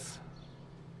deal with.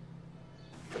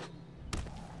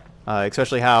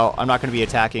 Especially how I'm not going to be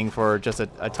attacking for just a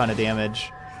ton of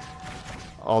damage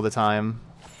all the time.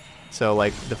 So,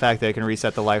 like, the fact that I can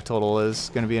reset the life total is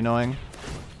going to be annoying.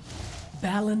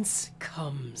 Balance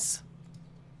comes.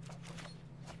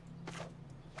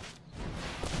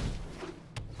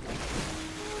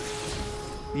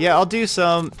 Yeah, I'll do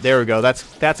some. There we go.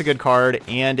 That's a good card,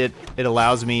 and it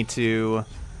allows me to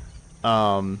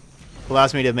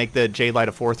make the Jade Light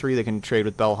a 4/3 that can trade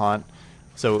with Bellhaunt.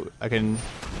 So I can.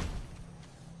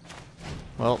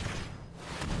 Well.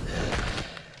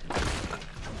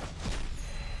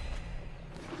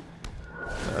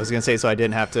 I was gonna say so I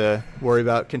didn't have to worry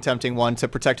about contempting one to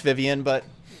protect Vivian, but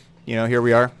you know, here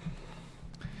we are.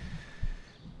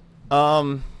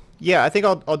 Yeah, I think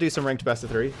I'll do some ranked best of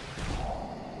 3.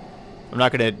 I'm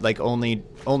not gonna like only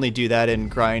do that and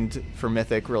grind for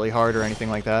Mythic really hard or anything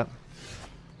like that.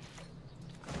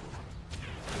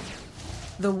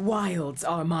 The wilds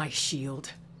are my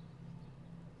shield.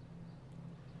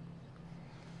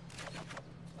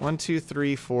 1, 2,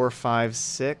 3, 4, 5,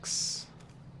 6.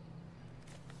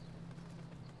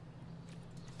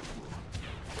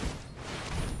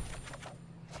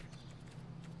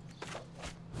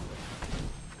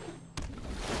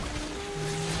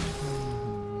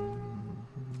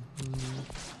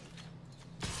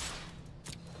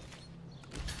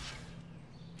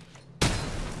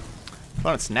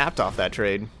 Thought it snapped off that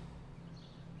trade.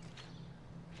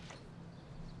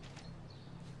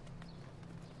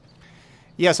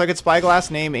 Yeah, so I could Spyglass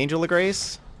name Angel of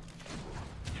Grace.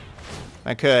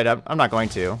 I could. I'm not going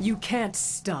to. You can't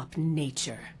stop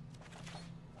nature.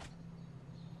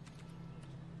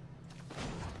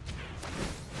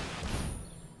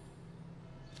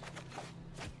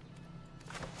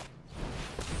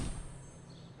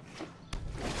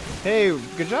 Hey,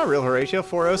 good job, Real Horatio.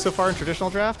 4-0 so far in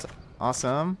traditional draft.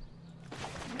 Awesome.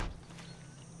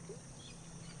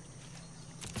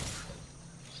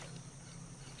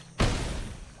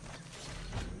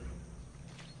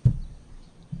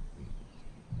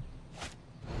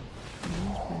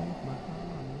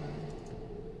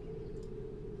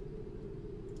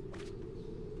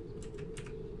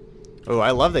 Oh,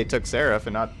 I love they took Seraph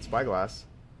and not Spyglass.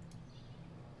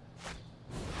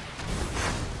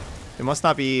 They must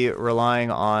not be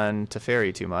relying on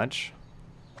Teferi too much.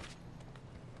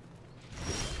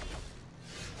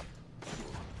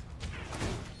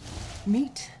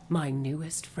 Meet my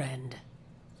newest friend.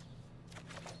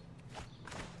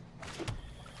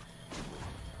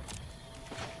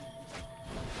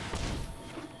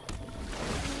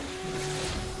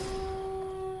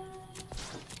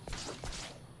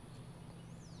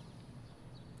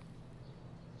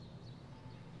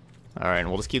 Alright, and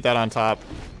we'll just keep that on top.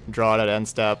 Draw it at end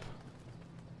step.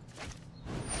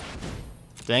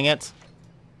 Dang it.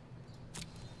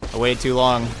 I waited too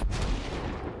long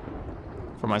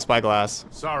for my Spyglass.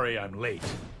 Sorry I'm late.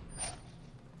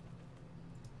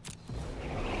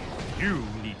 You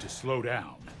need to slow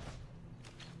down.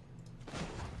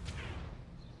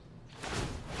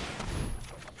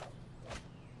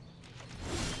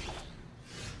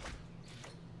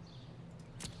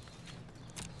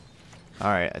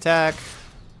 Alright, attack.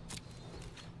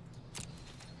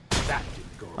 That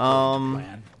didn't go according to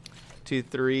plan. 2,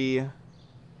 3.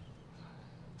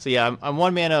 So yeah, I'm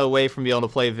 1 mana away from being able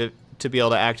to play to be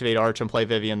able to activate Arch and play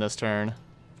Vivian this turn.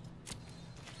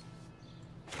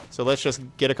 So let's just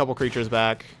get a couple creatures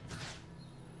back.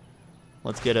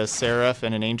 Let's get a Seraph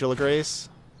and an Angel of Grace.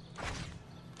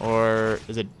 Or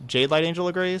is it Jade Light Angel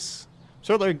of Grace?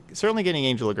 Certainly getting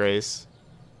Angel of Grace.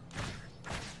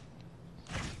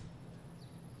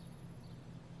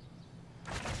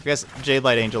 I guess Jade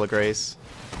Light Angel of Grace.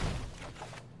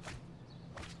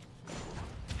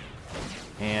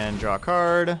 And draw a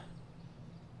card.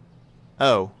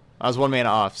 Oh, I was 1 mana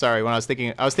off. Sorry, when I was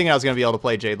thinking I was going to be able to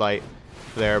play Jade Light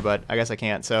there, but I guess I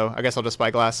can't. So I guess I'll just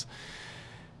Spyglass.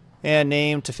 And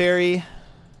name Teferi.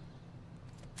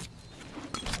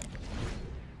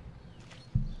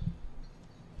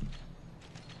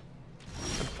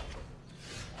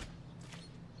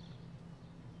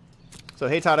 So,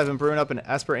 hey Todd, I've been brewing up an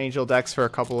Esper Angel decks for a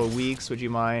couple of weeks. Would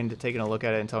you mind taking a look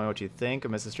at it and telling me what you think? I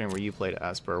missed the stream where you played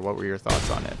Esper. What were your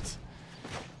thoughts on it?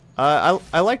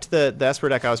 I liked the Esper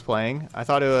deck I was playing. I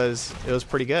thought it was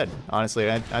pretty good,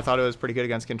 honestly. I thought it was pretty good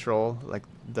against control, like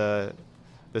the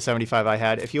 75 I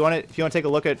had. If you want to take a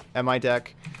look at my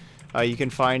deck, you can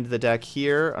find the deck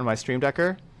here on my Stream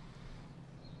Decker.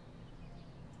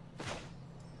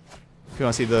 If you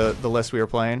want to see the list we were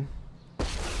playing.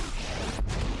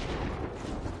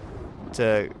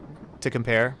 To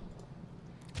compare,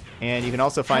 and you can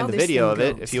also find the video of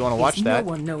it if you want to watch that.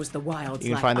 No one knows the wilds.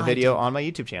 You can find the video on my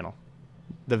YouTube channel.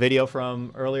 The video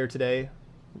from earlier today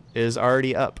is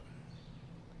already up.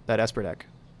 That Esper deck,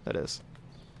 that is.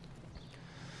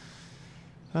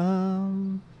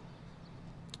 I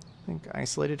think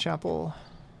Isolated Chapel.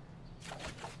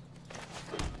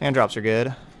 Hand drops are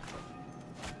good.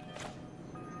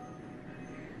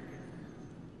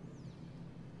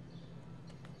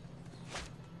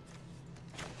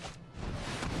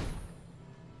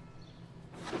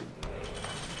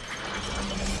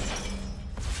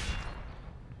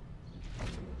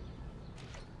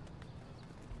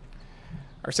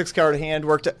 Our 6-card hand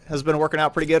has been working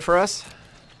out pretty good for us.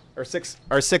 Our six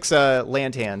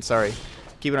land hand, sorry.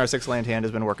 Keeping our 6 land hand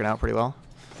has been working out pretty well.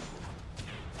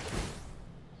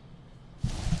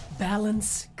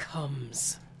 Balance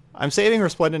comes. I'm saving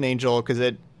Resplendent Angel because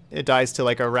it dies to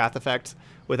like a Wrath effect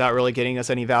without really getting us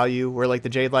any value. Where like the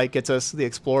Jade Light gets us the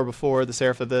Explorer before the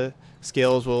Seraph of the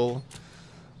Scales will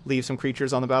leave some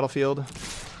creatures on the battlefield.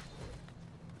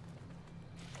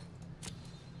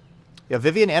 Yeah,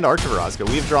 Vivian and Arch of Orazca.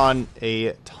 We've drawn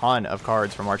a ton of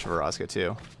cards from Arch of Orazca,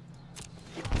 too.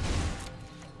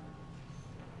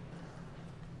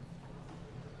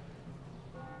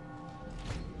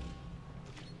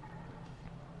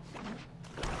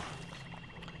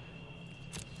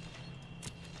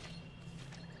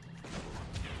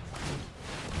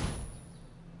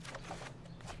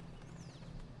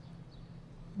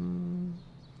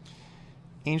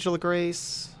 Angel of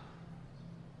Grace.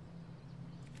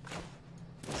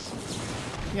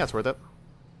 Yeah, it's worth it.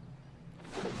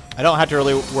 I don't have to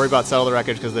really worry about Settle the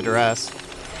Wreckage because of the duress.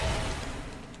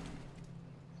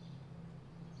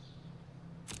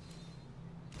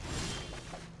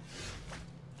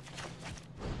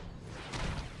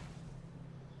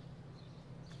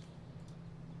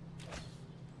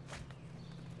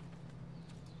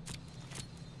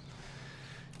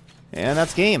 And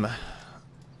that's game.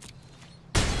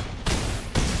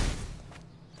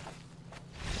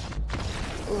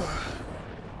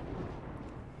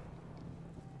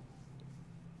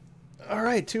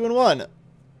 Alright, 2-1.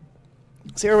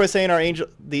 Sarah was saying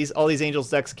all these Angels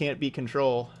decks can't beat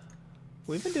control.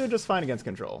 We've been doing just fine against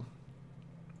control.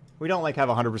 We don't like have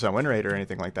a 100% win rate or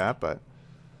anything like that, but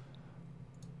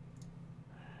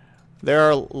there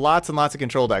are lots and lots of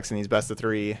control decks in these best of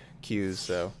 3 queues,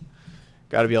 so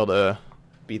got to be able to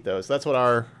beat those. That's what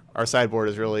our sideboard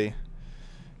is really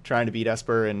trying to beat.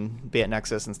 Esper and Bant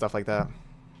Nexus and stuff like that.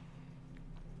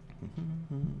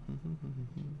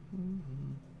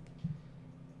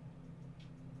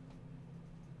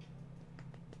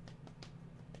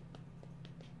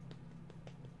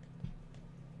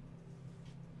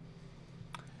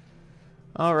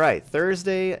 All right,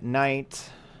 Thursday night.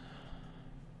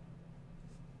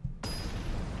 We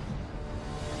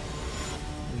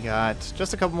got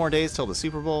just a couple more days till the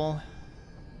Super Bowl.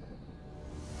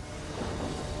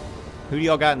 Who do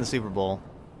y'all got in the Super Bowl?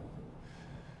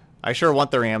 I sure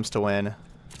want the Rams to win.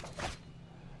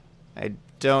 I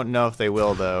don't know if they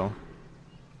will, though.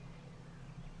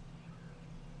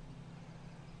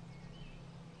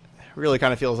 Really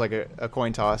kind of feels like a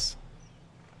coin toss.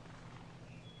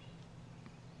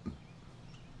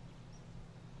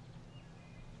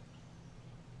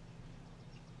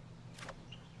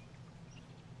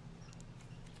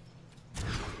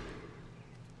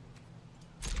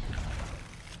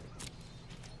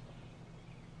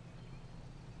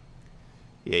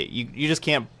 Yeah, you just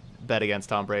can't bet against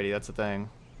Tom Brady. That's the thing.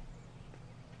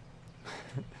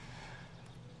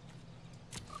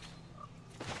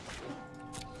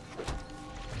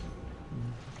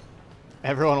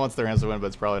 Everyone wants the Rams to win, but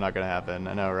it's probably not going to happen.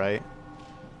 I know, right?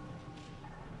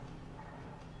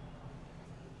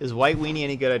 Is White Weenie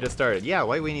any good? I just started. Yeah,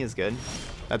 White Weenie is good.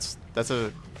 That's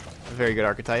a very good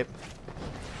archetype.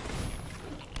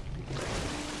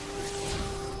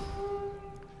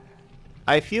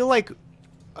 I feel like,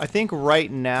 I think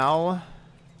right now,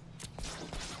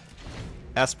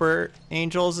 Esper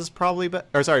Angels is probably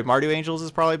or sorry, Mardu Angels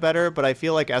is probably better, but I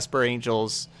feel like Esper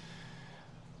Angels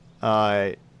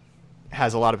has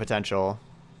a lot of potential.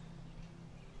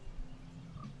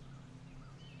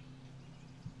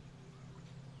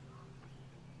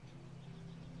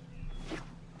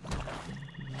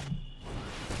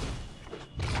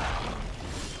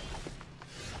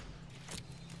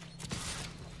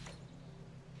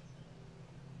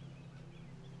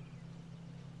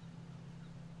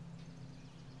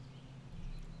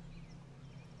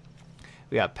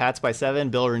 We got Pats by 7.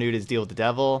 Bill renewed his deal with the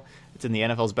Devil. It's in the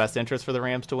NFL's best interest for the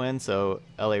Rams to win, so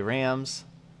LA Rams.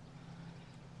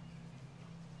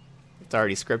 It's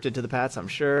already scripted to the Pats, I'm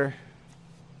sure.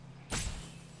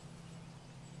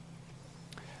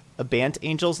 A Bant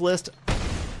Angels list.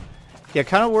 Yeah,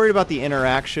 kind of worried about the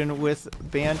interaction with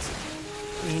Bant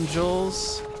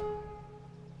Angels.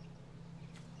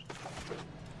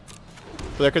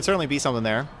 But there could certainly be something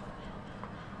there.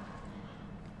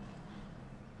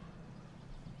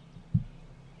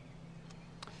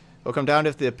 It'll come down to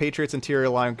if the Patriots' interior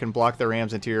line can block the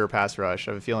Rams' interior pass rush.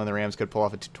 I have a feeling the Rams could pull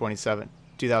off a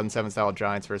 2007 style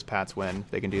Giants versus Pats win.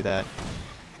 They can do that.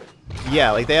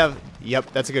 Yeah, like they have.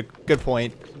 Yep, that's a good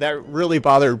point. That really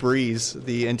bothered Breeze,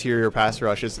 the interior pass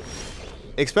rushes,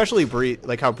 especially Breeze.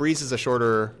 Like how Breeze is a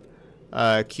shorter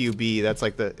QB. That's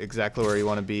like the exactly where you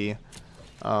want to be.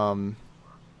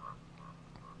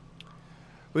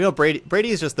 We know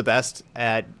Brady is just the best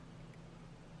at,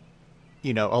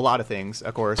 you know, a lot of things,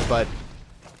 of course, but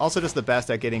also just the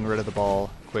best at getting rid of the ball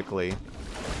quickly. I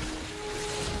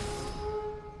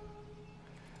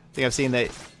think I've seen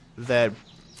that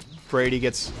Brady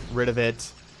gets rid of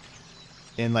it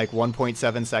in like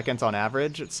 1.7 seconds on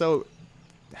average. It's so,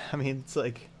 I mean, it's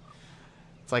like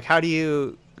how do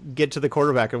you get to the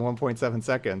quarterback in 1.7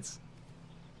 seconds?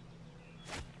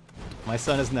 My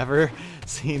son has never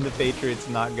seen the Patriots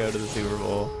not go to the Super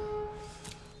Bowl.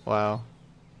 Wow.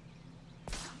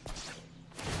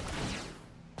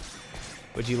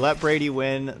 Would you let Brady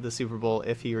win the Super Bowl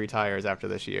if he retires after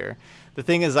this year? The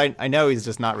thing is, I know he's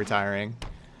just not retiring.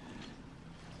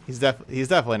 He's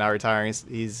definitely not retiring.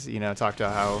 He's you know, talked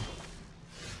about how,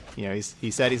 you know,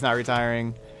 he said he's not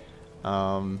retiring.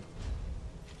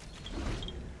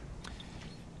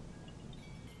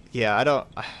 Yeah, I don't.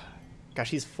 Gosh,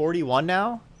 he's 41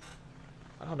 now.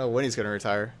 I don't know when he's gonna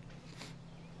retire.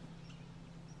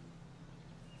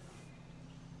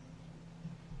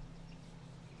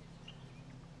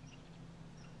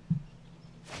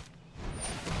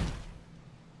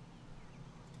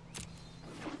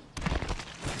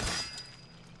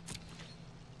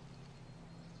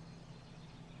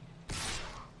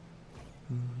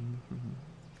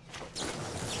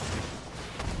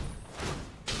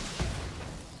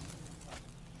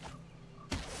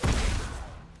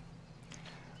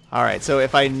 All right, so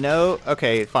if I know,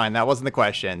 okay, fine, that wasn't the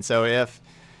question. So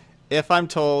if I'm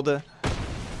told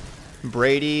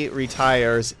Brady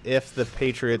retires if the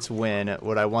Patriots win.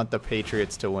 Would I want the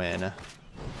Patriots to win?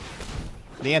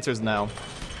 The answer is no.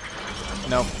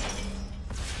 No.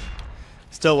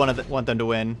 Still want them to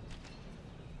win.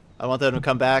 I want them to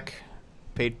come back.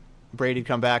 Brady to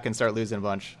come back and start losing a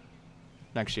bunch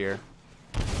next year.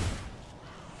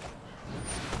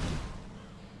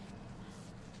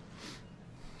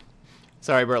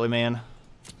 Sorry, Burtley man.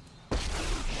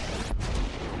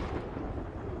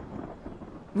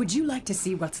 Would you like to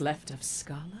see what's left of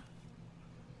Scala?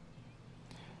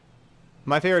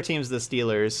 My favorite team is the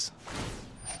Steelers.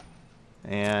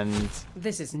 And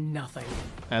this is nothing.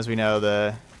 As we know,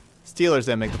 the Steelers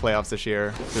didn't make the playoffs this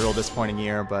year. It's a real disappointing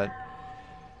year, but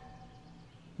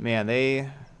man, they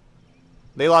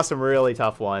lost some really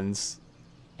tough ones.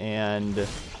 And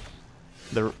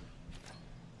you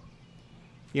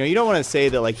don't want to say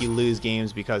that like you lose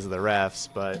games because of the refs,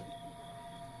 but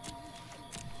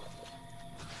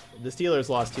the Steelers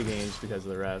lost 2 games because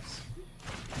of the refs,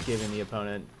 giving the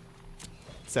opponent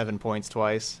 7 points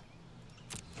twice.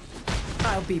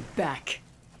 I'll be back,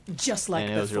 just like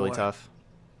before. And it was really tough.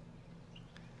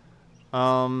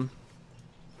 So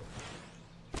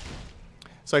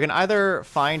I can either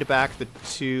find back the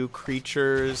 2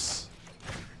 creatures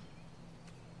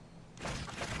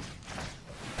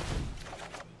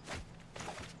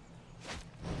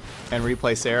and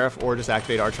replay Seraph, or just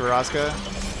activate Archivaraska.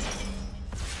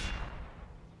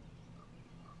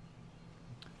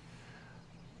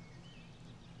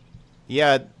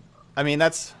 Yeah, I mean,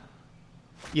 that's...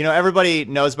 everybody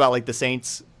knows about, like, the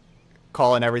Saints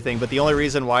call and everything, but the only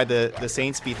reason why the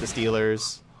Saints beat the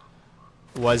Steelers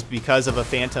was because of a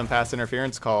phantom pass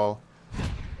interference call.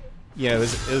 It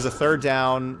was a third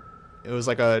down. It was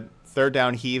like a third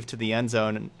down heave to the end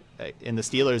zone in the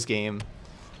Steelers game,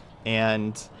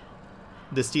 and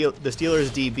the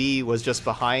Steelers DB was just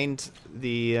behind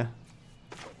the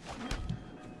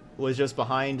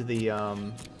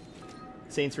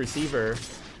Saints receiver,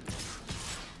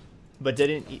 but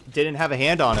didn't have a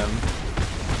hand on him.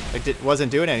 Like,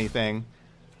 wasn't doing anything.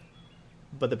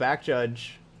 But the back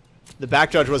judge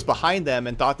was behind them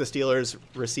and thought the Steelers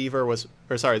receiver thought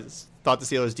the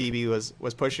Steelers DB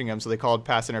was pushing him, so they called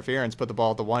pass interference, put the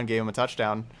ball at the 1, gave him a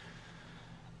touchdown,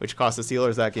 which cost the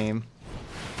Steelers that game.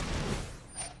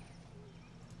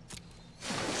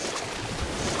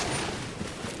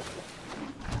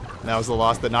 And that was the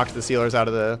loss that knocked the Steelers out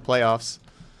of the playoffs.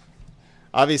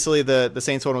 Obviously, the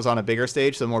Saints one was on a bigger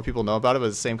stage, so more people know about it, but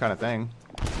it's the same kind of thing.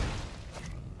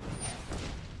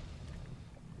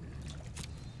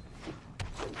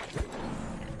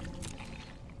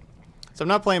 So I'm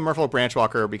not playing Merfolk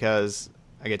Branchwalker because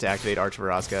I get to activate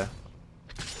Archivaraska.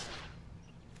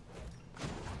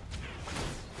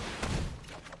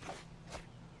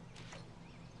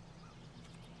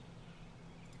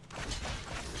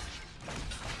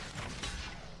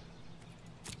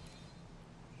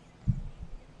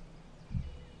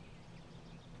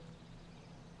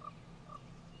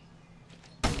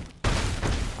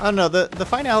 I don't know, the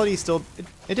finality still,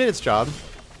 it did its job.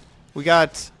 We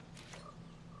got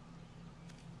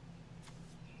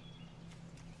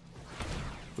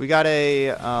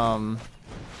a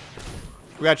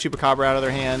Chupacabra out of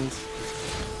their hand.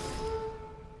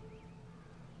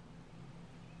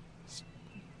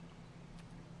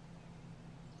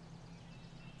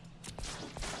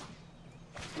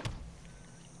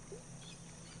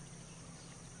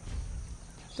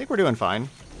 I think we're doing fine.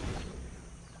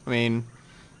 I mean,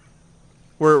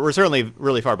 we're certainly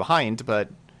really far behind, but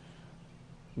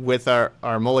with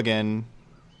our mulligan,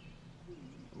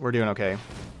 we're doing okay.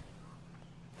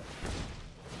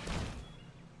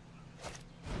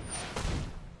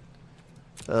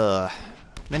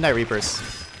 Midnight Reapers.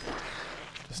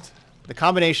 Just the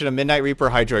combination of Midnight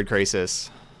Reaper, Hydroid Krasis.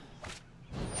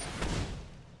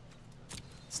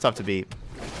 It's tough to beat.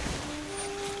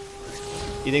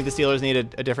 You think the Steelers need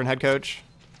a different head coach?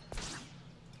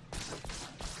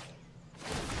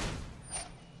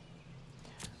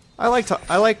 I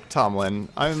like Tomlin.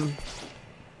 I'm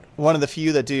one of the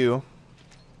few that do.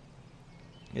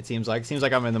 It seems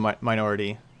like I'm in the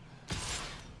minority.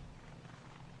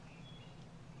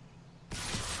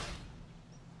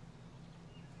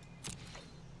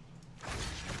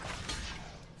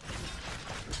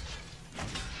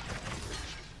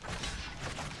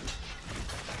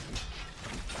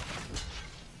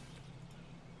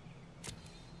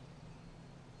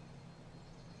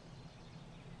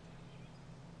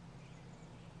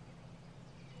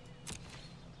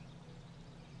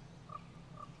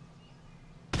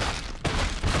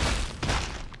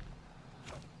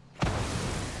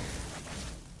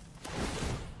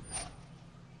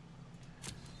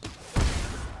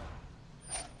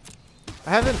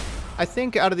 I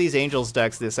think out of these Angels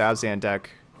decks, this Abzan deck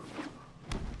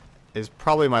is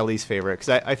probably my least favorite,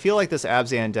 because I feel like this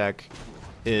Abzan deck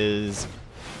is...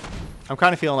 I'm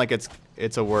kind of feeling like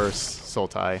it's a worse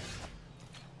Sultai.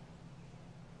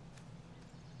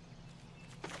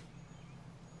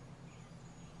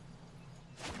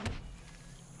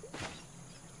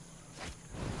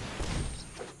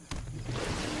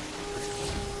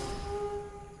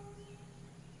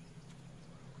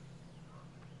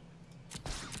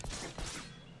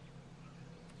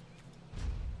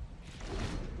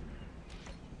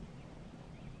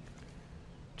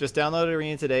 Just downloaded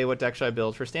Arena today. What deck should I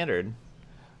build for Standard?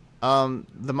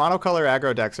 The monocolor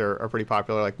aggro decks are pretty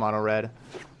popular, like mono red,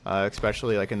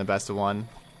 especially like in the best of one.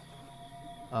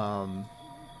 But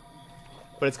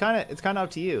it's kind of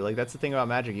up to you. Like, that's the thing about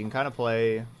Magic. You can kind of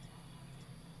play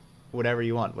whatever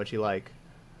you want, what you like.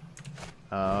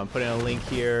 Put in a link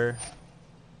here.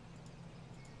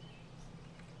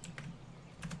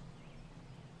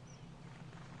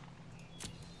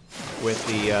 With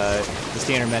the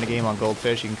standard metagame on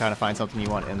Goldfish, you can kind of find something you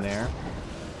want in there.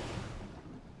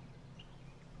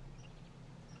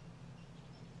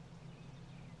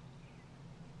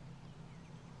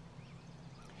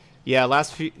 Yeah,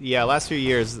 last few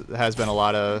years has been a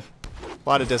lot of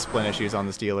discipline issues on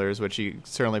the Steelers, which you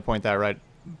certainly point that right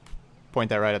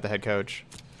at the head coach.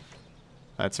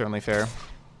 That's certainly fair.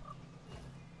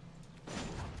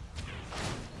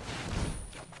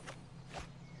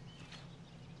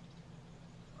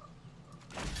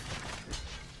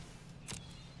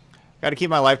 Got to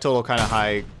keep my life total kind of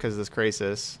high because of this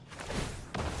crisis.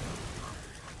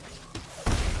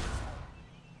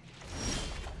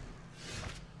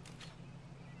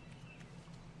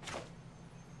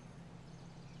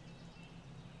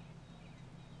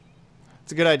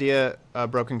 It's a good idea,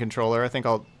 broken controller. I think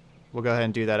we'll go ahead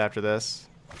and do that after this.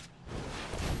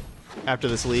 After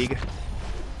this league.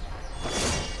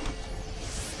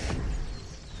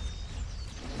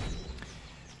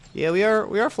 Yeah, we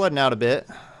are flooding out a bit.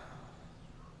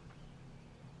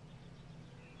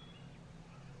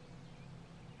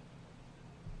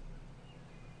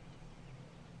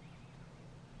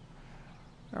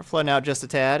 Are flooding out just a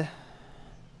tad.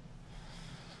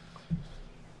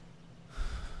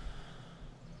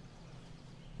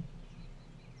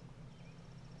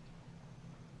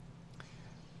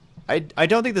 I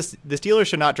don't think the Steelers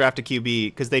should not draft a QB,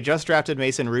 because they just drafted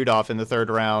Mason Rudolph in the 3rd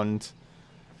round,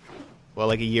 well,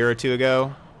 like a year or two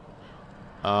ago.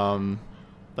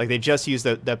 Like, they just used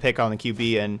that pick on the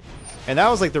QB, and that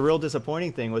was like the real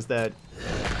disappointing thing, was that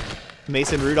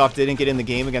Mason Rudolph didn't get in the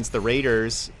game against the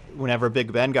Raiders whenever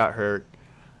Big Ben got hurt.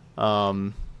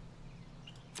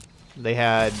 They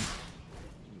had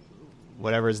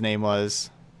whatever his name was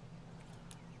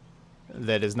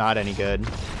that is not any good,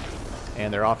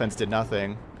 and their offense did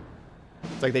nothing.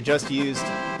 It's like they just used...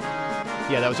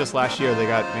 Yeah, that was just last year they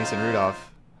got Mason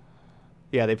Rudolph.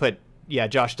 Yeah, they put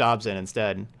Josh Dobbs in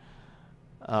instead.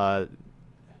 I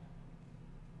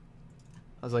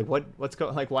was like, what's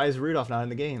going... Like, why is Rudolph not in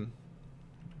the game?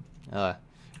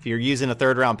 If you're using a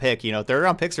 3rd round pick, 3rd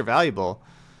round picks are valuable.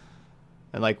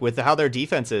 And like with how their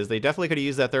defense is, they definitely could have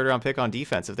used that 3rd round pick on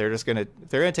defense. If they're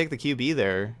gonna take the QB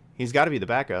there, he's got to be the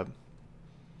backup.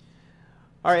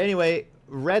 All right, anyway,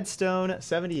 Redstone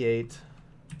 78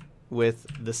 with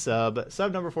the sub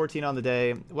number 14 on the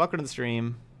day. Welcome to the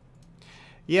stream.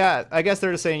 Yeah, I guess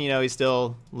they're just saying, he's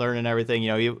still learning everything.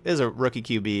 He is a rookie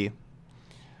QB.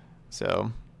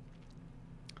 So,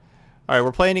 all right,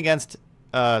 we're playing against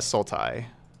Sultai.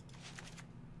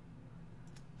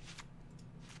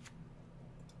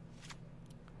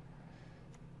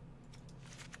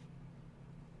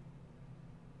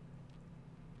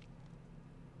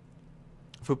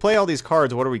 If we play all these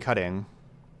cards, what are we cutting?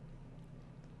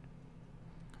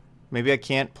 Maybe I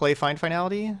can't play Find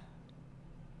Finality?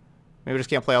 Maybe I just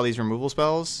can't play all these removal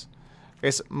spells? I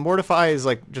guess Mortify is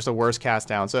like just a worse cast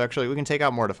down, so actually we can take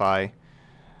out Mortify.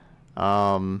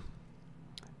 And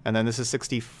then this is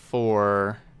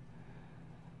 64.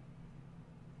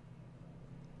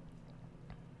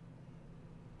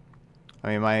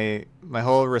 I mean, my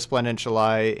whole Resplendent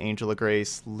Shalai, Angel of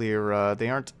Grace, Lyra, they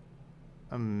aren't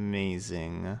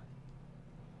amazing.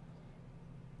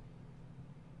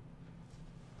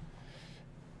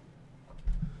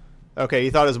 Okay,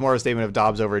 you thought it was more a statement of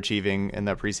Dobbs overachieving in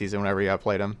that preseason whenever you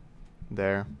outplayed him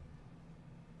there.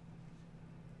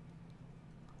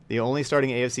 The only starting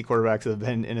AFC quarterbacks that have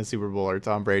been in a Super Bowl are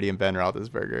Tom Brady and Ben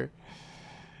Roethlisberger.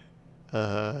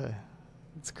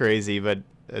 It's crazy, but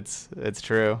it's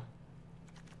true.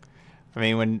 I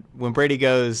mean, when Brady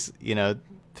goes,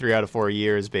 3 out of 4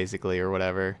 years, basically, or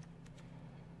whatever.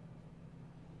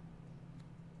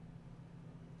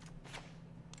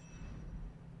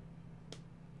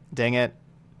 Dang it.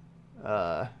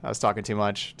 I was talking too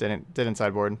much. Didn't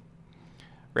sideboard.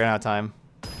 Ran out of time.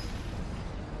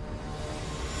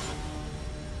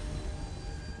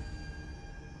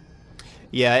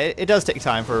 Yeah, it does take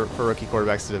time for rookie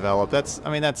quarterbacks to develop. That's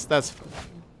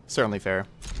certainly fair.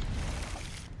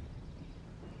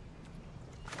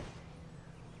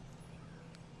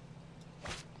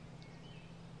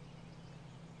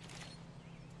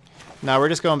 Now we're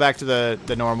just going back to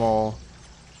the normal.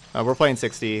 We're playing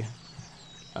 60.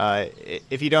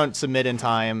 If you don't submit in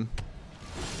time,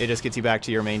 it just gets you back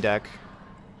to your main deck.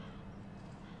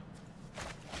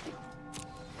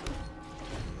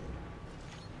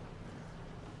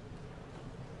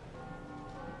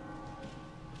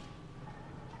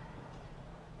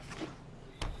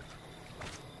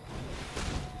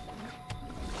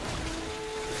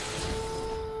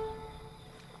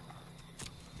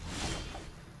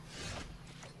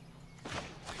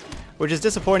 Which is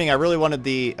disappointing. I really wanted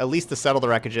at least to settle the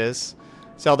wreckages.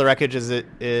 Settle the wreckage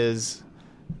is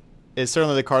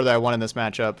certainly the card that I want in this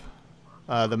matchup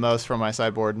the most from my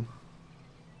sideboard.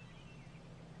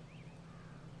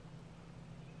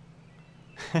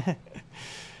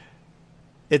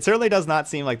 It certainly does not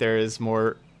seem like there is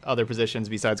more other positions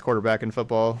besides quarterback in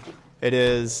football. It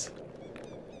is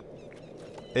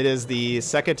the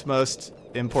second most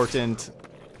important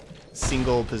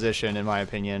single position, in my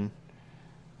opinion.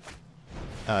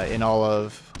 In all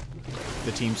of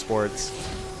the team sports,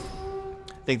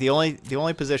 I think the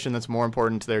only position that's more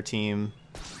important to their team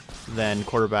than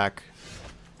quarterback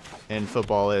in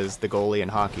football is the goalie in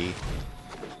hockey.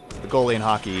 The goalie in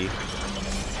hockey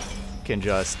can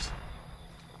just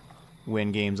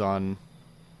win games on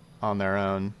their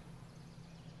own.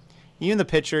 Even the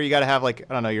pitcher, you got to have, like,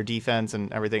 I don't know, your defense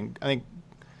and everything. I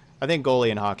think goalie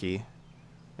in hockey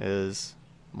is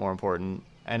more important.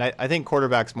 And I think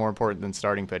quarterback's more important than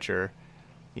starting pitcher,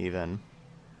 even.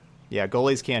 Yeah,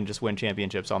 goalies can just win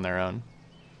championships on their own.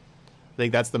 I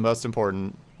think that's the most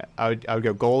important. I would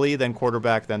go goalie, then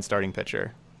quarterback, then starting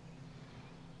pitcher.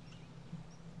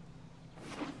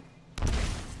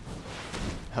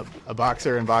 A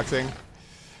boxer in boxing?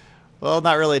 Well,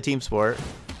 not really a team sport.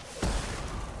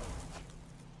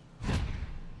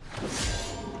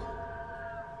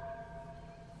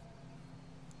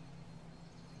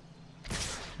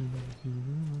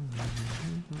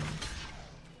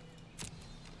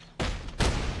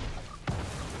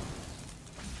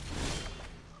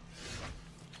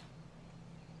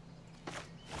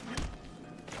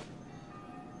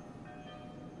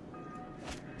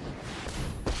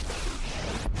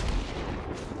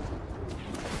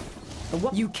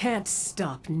 You can't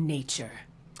stop nature.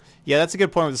 Yeah, that's a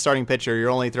good point with the starting pitcher. You're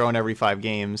only throwing every 5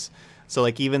 games. So,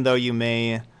 like, even though you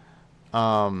may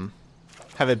have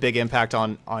a big impact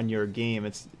on your game,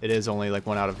 it is only like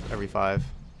 1 out of every 5.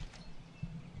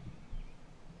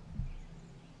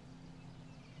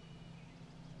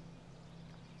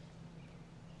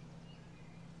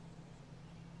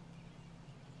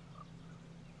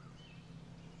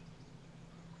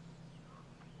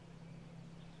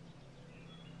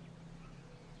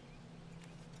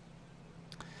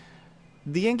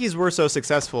 The Yankees were so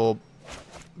successful,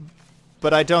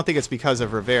 but I don't think it's because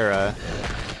of Rivera.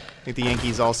 I think the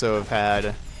Yankees also have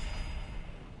had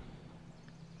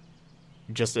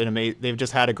just they've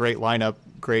just had a great lineup,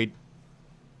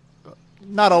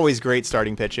 not always great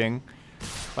starting pitching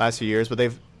last few years, but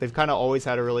they've kind of always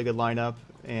had a really good lineup,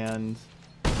 and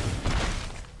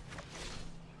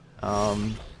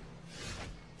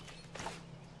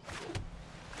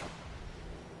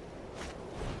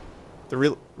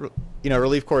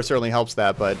relief corps certainly helps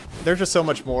that, but there's just so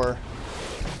much more.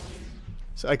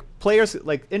 So,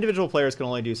 like, individual players can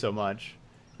only do so much.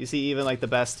 You see, even like the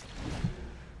best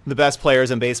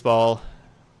players in baseball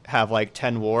have like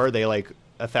 10 WAR. They like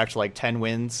affect like 10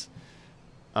 wins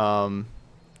over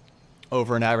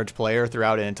an average player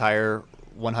throughout an entire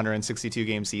 162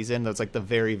 game season. That's like the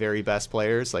very, very best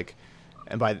players. Like,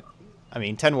 and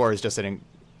 10 WAR is just an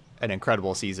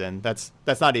incredible season. That's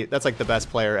like the best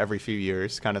player every few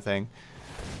years kind of thing.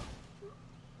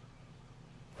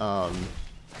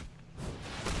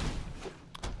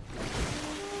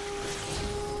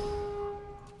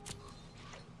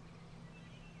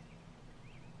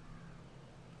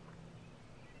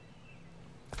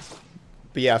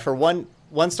 But yeah, for one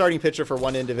starting pitcher for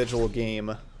one individual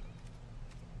game,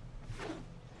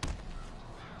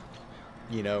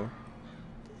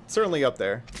 certainly up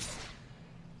there.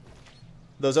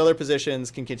 Those other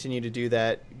positions can continue to do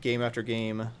that game after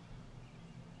game.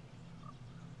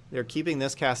 They're keeping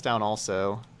this cast down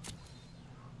also.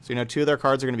 So, 2 of their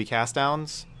cards are going to be cast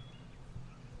downs.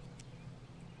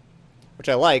 which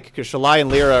I like because Shalai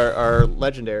and Lyra are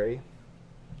legendary.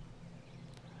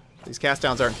 These cast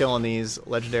downs aren't killing these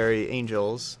legendary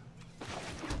angels.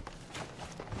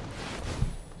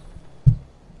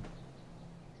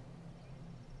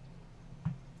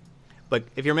 But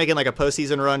if you're making like a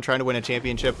postseason run trying to win a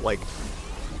championship, like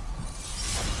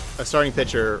a starting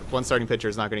pitcher, one starting pitcher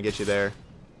is not going to get you there.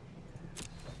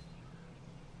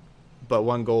 But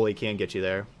one goalie can get you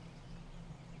there.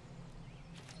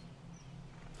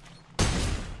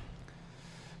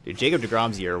 Dude, Jacob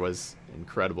deGrom's year was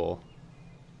incredible.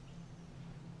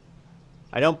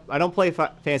 I don't play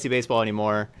fantasy baseball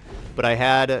anymore, but I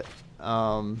had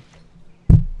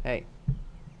hey.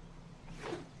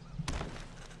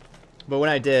 But when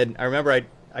I did, I remember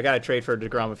I got a trade for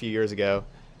deGrom a few years ago,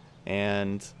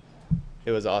 and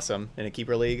it was awesome in a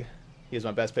keeper league. He was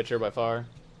my best pitcher by far.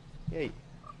 Hey,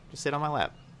 just sit on my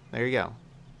lap. There you go.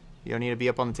 You don't need to be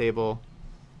up on the table.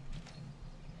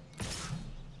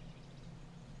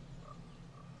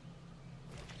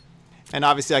 And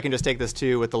obviously I can just take this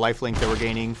too with the lifelink that we're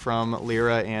gaining from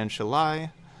Lyra and Shalai.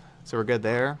 So we're good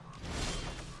there.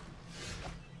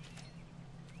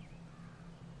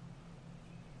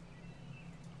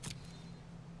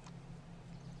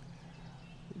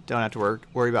 Don't have to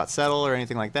worry about settle or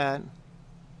anything like that.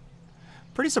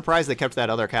 Pretty surprised they kept that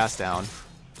other cast down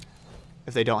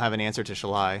if they don't have an answer to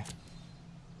Shalai.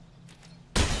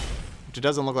 Which it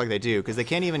doesn't look like they do, because they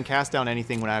can't even cast down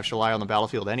anything when I have Shalai on the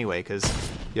battlefield anyway, because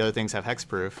the other things have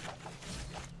hexproof.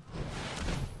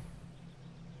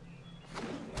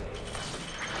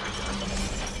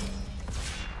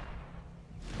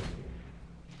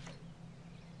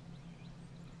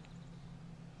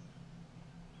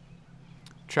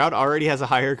 Trout already has a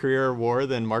higher career WAR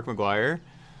than Mark McGuire.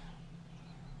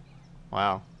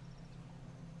 Wow.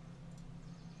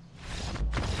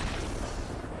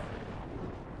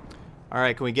 All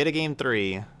right, can we get a game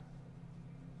 3?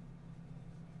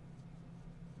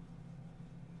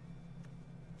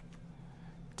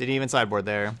 Didn't even sideboard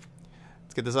there.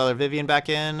 Let's get this other Vivian back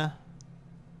in.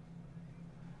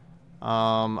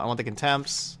 I want the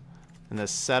contempts, and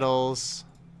this settles.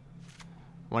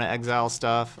 I want to exile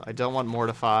stuff. I don't want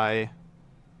mortify.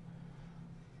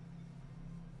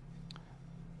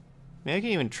 Maybe I can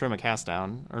even trim a cast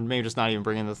down, or maybe just not even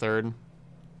bring in the third.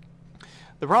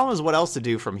 The problem is what else to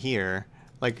do from here.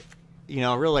 Like, you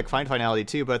know, really like find finality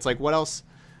too, but it's like what else?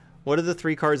 What are the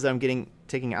 3 cards that I'm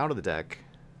taking out of the deck?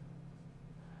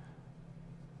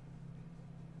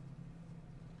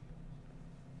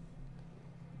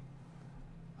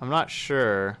 I'm not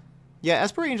sure. Yeah,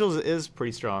 Esper Angels is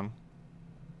pretty strong.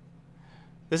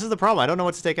 This is the problem. I don't know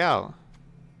what to take out.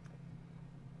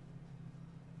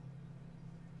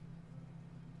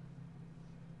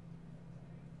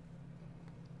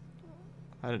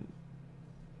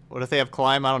 What if they have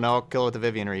Climb? I don't know. I'll kill it with the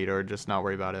Vivian Reed or just not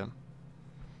worry about it.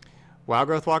 Wild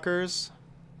Growth Walkers.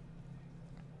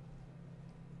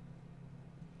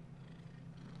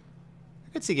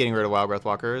 I could see getting rid of Wild Growth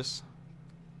Walkers.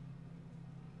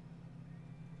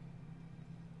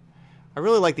 I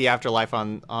really like the Afterlife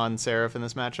on Seraph in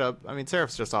this matchup. I mean,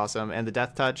 Seraph's just awesome. And the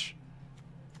Death Touch.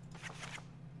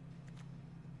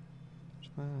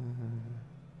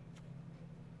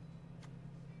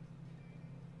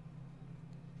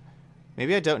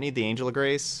 Maybe I don't need the Angel of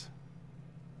Grace.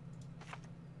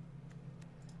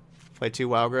 Play 2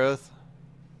 Wild Growth.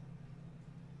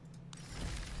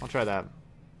 I'll try that.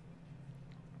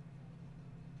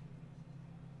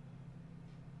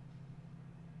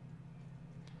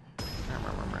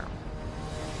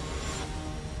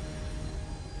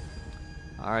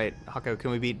 Alright, Hako, can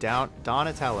we beat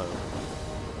Donatello?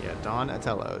 Yeah,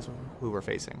 Donatello is who we're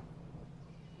facing.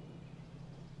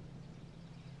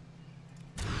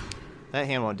 That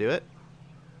hand won't do it.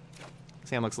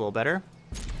 This hand looks a little better.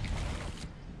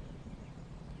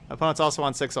 Opponent's also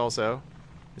on 6 also.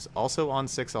 Is also on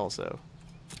 6 also.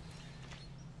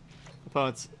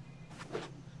 Opponent's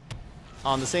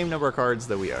on the same number of cards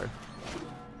that we are.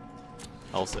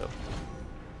 Also.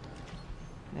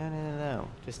 No.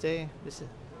 Just stay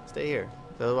here.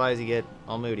 Otherwise you get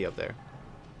all moody up there.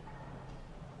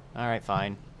 Alright,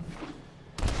 fine.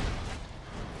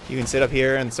 You can sit up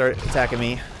here and start attacking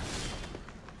me.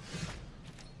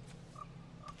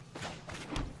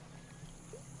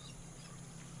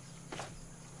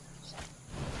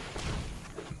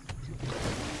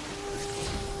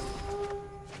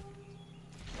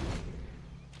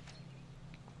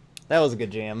 That was a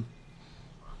good jam.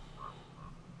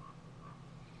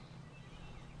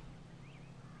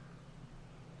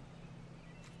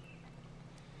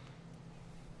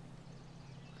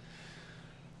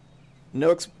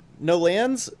 No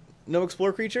lands, no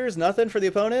explore creatures, nothing for the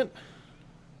opponent.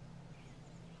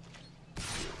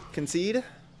 Concede.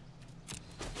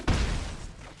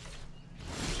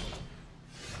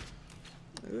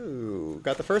 Ooh,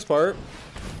 got the first part.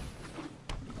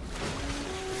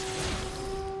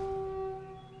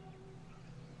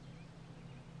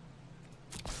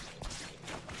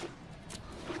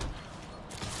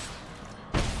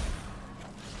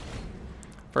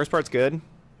 First part's good.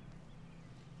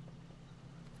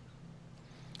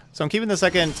 So I'm keeping the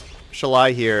second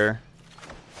Shalai here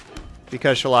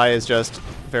because Shalai is just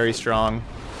very strong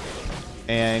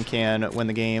and can win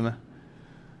the game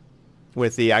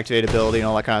with the activated ability and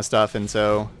all that kind of stuff, and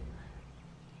so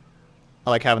I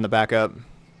like having the backup.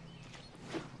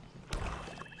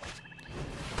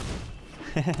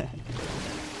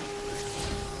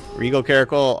 Regal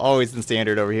Caracal, always in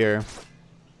standard over here.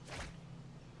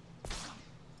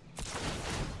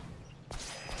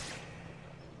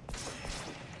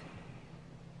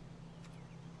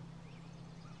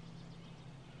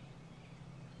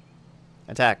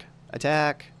 Attack.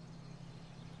 Attack.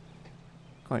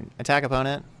 Go ahead. Attack,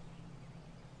 opponent.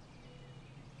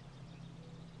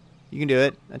 You can do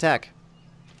it. Attack.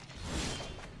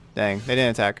 Dang, they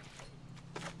didn't attack.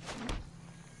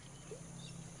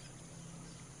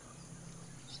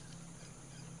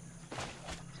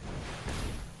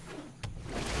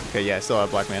 Okay, yeah, I still have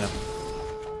black mana.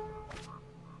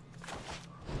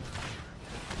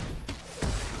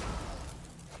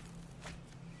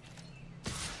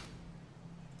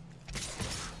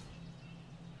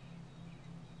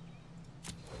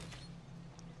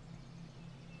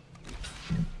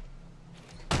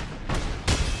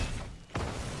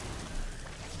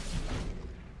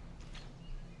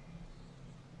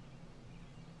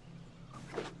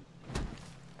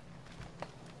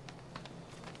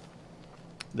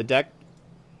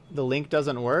 The link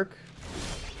doesn't work.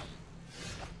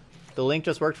 The link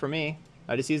just worked for me.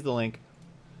 I just used the link.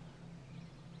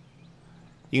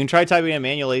 You can try typing it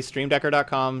manually.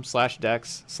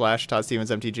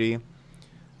 streamdecker.com/dex/ToddStevensMTG.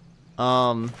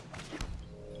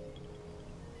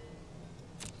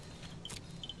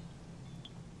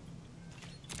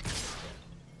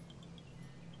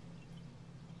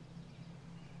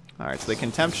 Alright, so they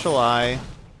contempt Shalai.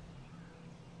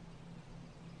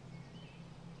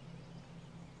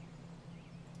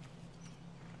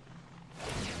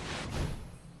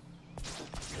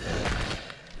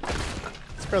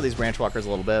 Throw these branch walkers a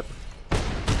little bit.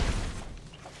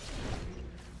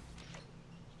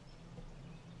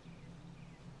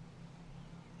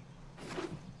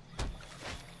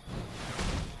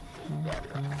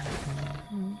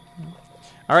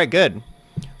 All right, good.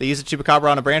 They use a Chupacabra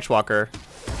on a branch walker.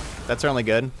 That's certainly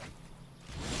good.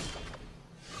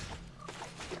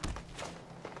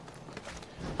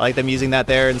 I like them using that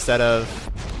there instead of,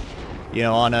 you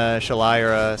know, on a Shalai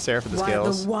or a Seraph of the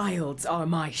Scales. The wilds are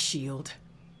my shield.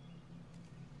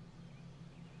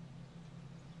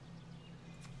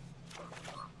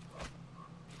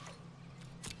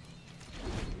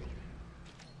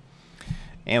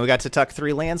 And we got to tuck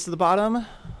 3 lands to the bottom.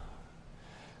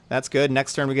 That's good.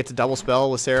 Next turn we get to double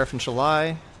spell with Seraph and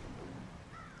Shalai.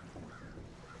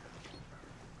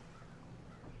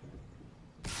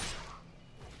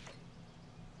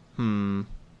 Kind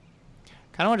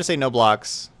of want to say no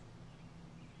blocks.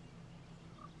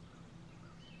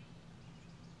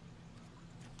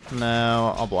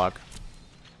 No, I'll block.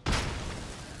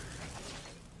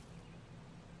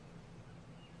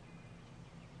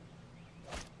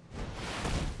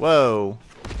 Whoa.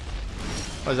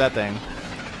 What is that thing?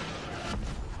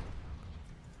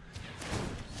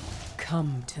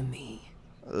 Come to me.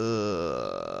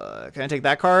 Can I take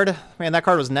that card? Man, that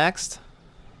card was next.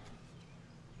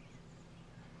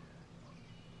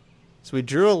 So we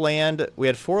drew a land. We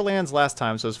had 4 lands last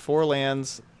time, so it's 4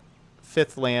 lands,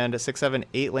 5th land, 6, 7,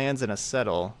 8 lands, and a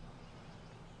settle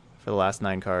for the last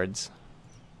 9 cards.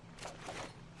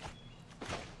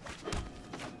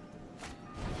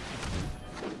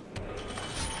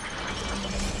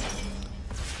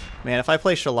 Man, if I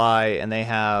play Shalai and they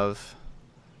have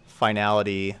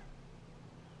Finality,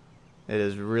 it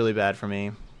is really bad for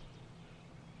me.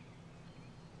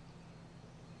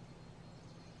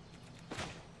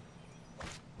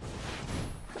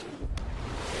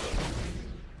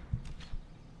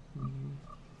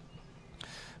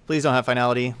 Please don't have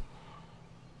Finality.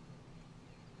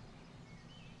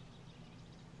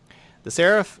 The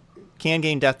Seraph can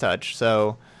gain Death Touch,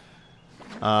 so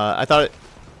I thought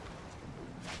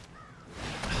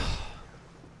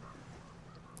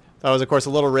that was, of course, a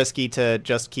little risky to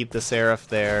just keep the Seraph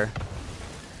there.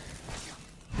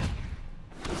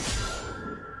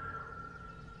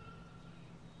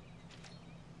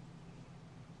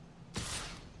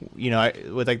 you know,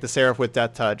 with like the Seraph with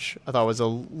Death Touch, I thought was a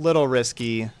little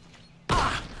risky.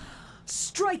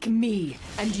 Strike me,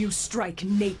 and you strike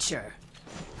nature.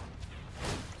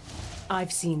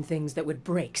 I've seen things that would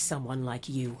break someone like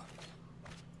you.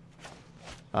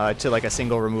 To like a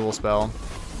single removal spell.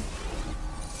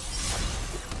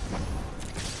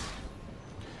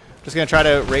 Just gonna try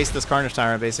to race this Carnage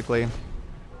Tyrant, basically.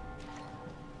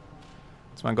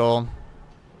 That's my goal.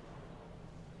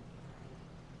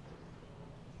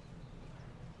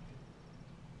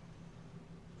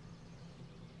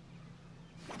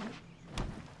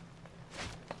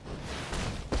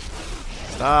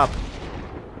 Stop.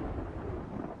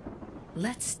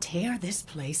 Let's tear this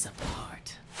place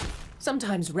apart.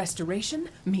 Sometimes restoration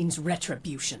means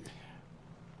retribution.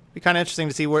 Be kind of interesting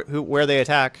to see where they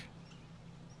attack.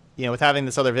 You know, with having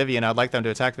this other Vivian, I'd like them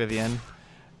to attack Vivian.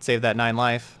 Save that 9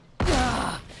 life.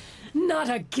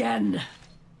 Not again!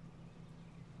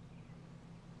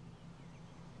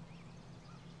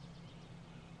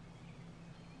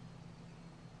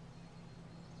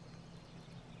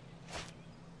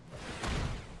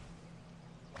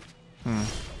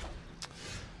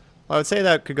 Well, I would say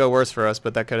that could go worse for us,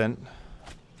 but that couldn't.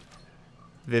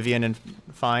 Vivian and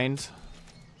Find.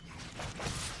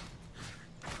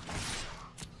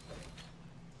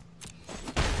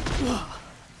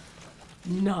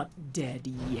 Not dead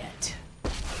yet.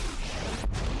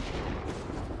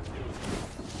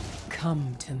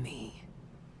 Come to me.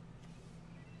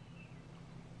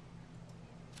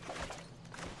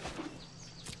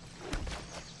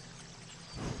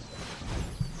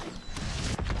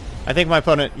 I think my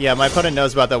opponent, yeah, my opponent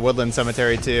knows about that Woodland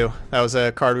Cemetery too. That was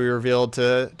a card we revealed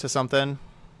to something.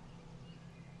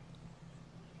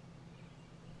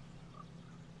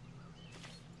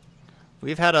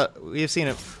 We've seen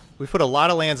it. We've put a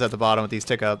lot of lands at the bottom with these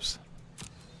tick-ups.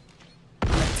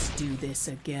 Let's do this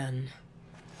again.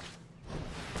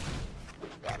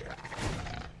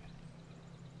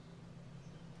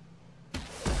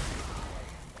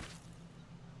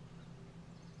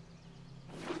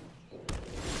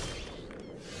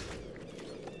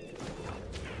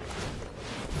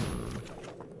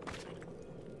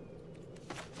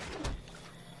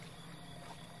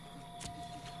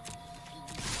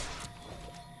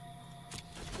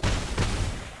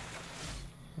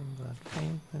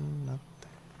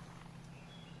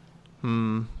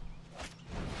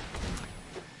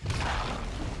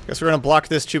 Guess we're gonna block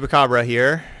this Chupacabra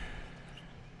here.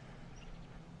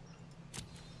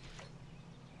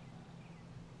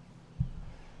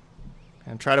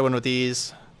 And try to win with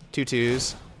these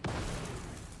 2/2s.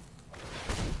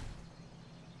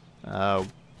 Oh,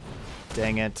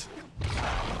 dang it.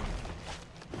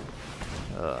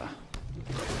 Ugh.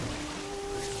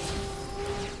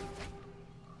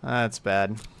 That's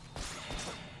bad.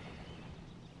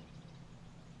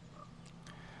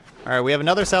 Alright, we have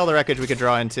another Cell of the Wreckage we could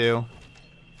draw into.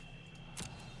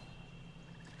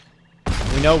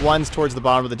 We know one's towards the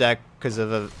bottom of the deck because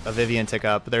of a Vivian tick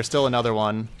up, but there's still another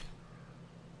one.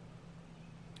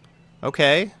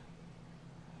 Okay.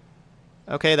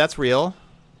 Okay, that's real.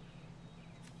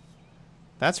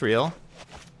 That's real.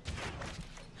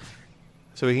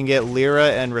 So we can get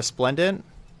Lyra and Resplendent.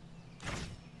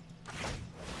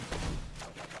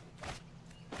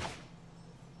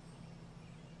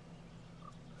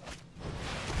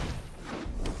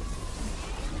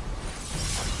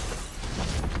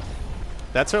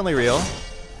 That's certainly real.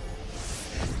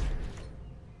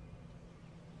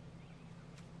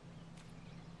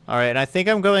 Alright, and I think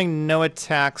I'm going no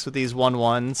attacks with these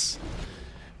 1/1s.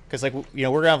 Because, like, you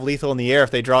know, we're going to have lethal in the air.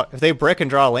 If they brick and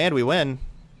draw a land, we win.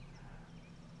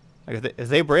 Like, if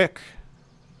they brick,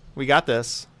 we got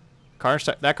this.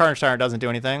 That Carnage Tyrant doesn't do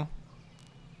anything.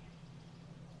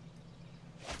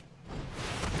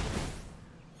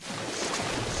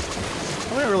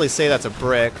 I wouldn't really say that's a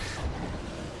brick.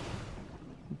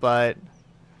 But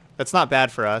that's not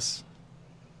bad for us.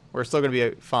 We're still going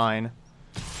to be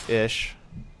fine-ish.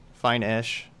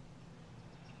 Fine-ish.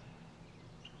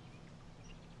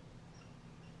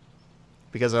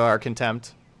 Because of our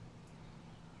Contempt.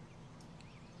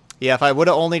 Yeah, if I would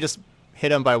have only just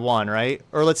hit him by 1, right?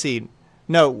 Or let's see.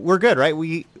 No, we're good, right?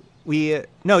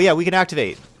 No, yeah, we can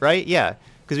activate, right? Yeah,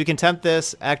 because we Contempt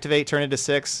this, activate, turn it to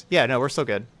 6. Yeah, no, we're still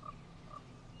good.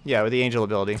 Yeah, with the Angel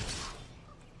ability.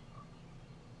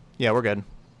 Yeah, we're good.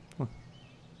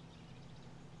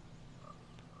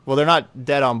 Well, they're not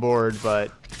dead on board,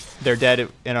 but they're dead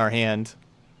in our hand.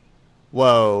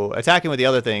 Whoa, attacking with the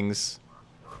other things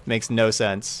makes no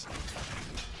sense.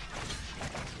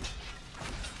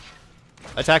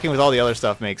 Attacking with all the other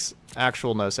stuff makes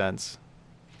actual no sense.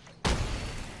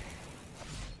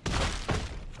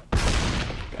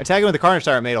 Attacking with the Carnage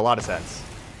Tyrant made a lot of sense.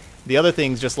 The other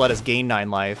things just let us gain 9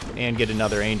 life and get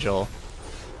another Angel.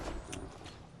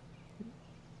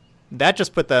 That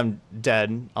just put them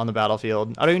dead on the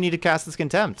battlefield. I don't even need to cast this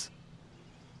Contempt.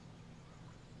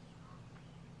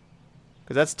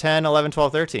 Because that's 10, 11,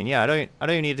 12, 13. Yeah, I don't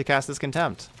even need to cast this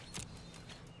Contempt.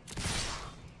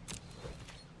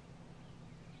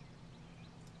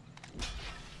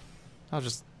 That was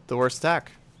just the worst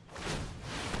attack.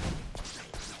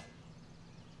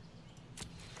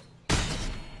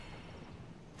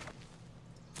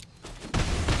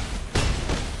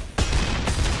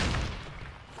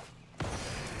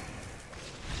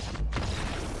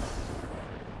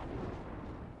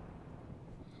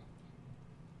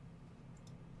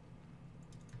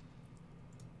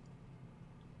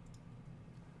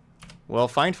 Well,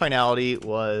 Find Finality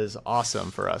was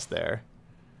awesome for us there.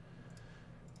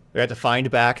 We had to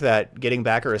find back that getting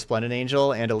back a Resplendent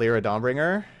Angel and a Lyra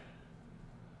Dawnbringer.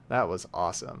 That was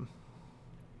awesome.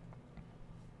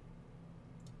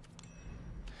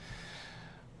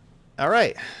 All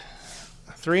right.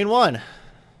 3-1.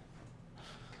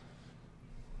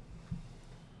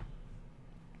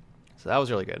 So that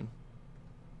was really good.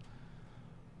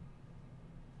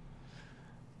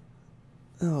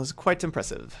 It was quite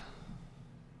impressive.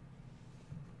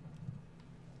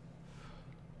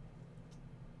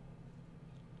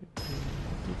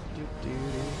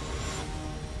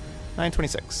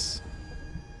 $9.26.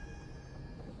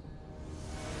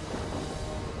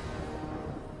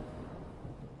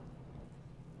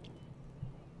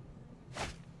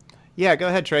 Yeah, go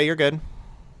ahead, Trey. You're good.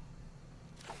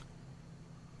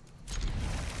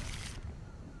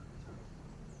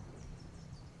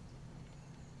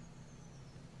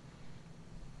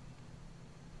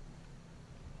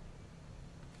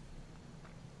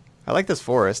 I like this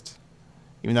forest,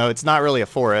 even though it's not really a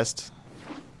forest.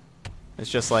 It's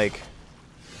just like,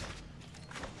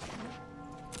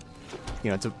 you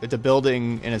know, it's a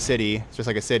building in a city. It's just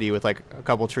like a city with like a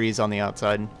couple trees on the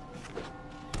outside.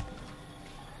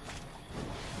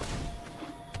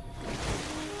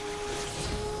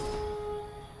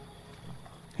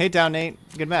 Hey, down Nate.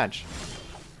 Good match.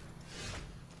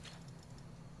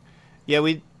 Yeah,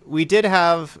 we did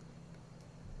have,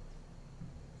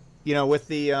 you know, with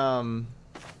the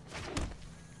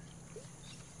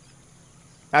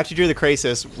after you drew the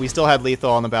Krasis, we still had lethal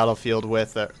on the battlefield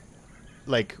with,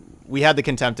 like, we had the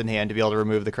Contempt in hand to be able to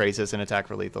remove the Krasis and attack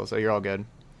for lethal, so you're all good.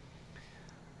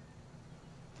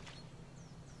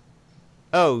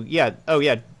 Oh, yeah. Oh,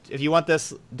 yeah. If you want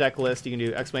this deck list, you can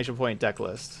do ! deck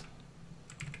list.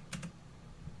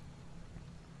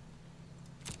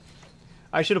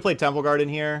 I should have played Temple Guard in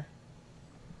here.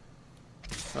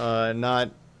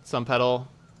 Not Sun Petal.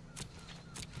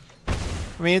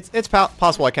 I mean, it's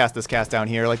possible I cast this cast down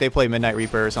here. Like, they play Midnight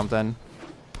Reaper or something.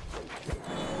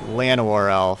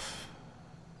 Llanowar Elf.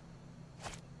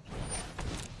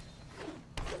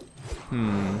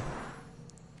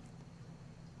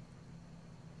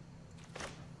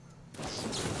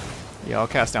 Yeah, I'll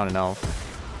cast down an Elf.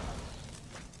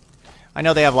 I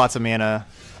know they have lots of mana.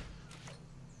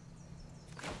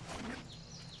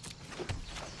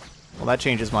 Well, that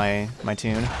changes my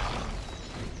tune.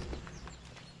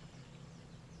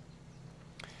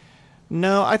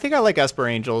 No, I think I like Esper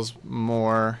Angels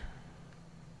more.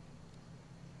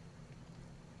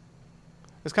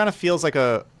 This kind of feels like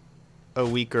a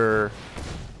weaker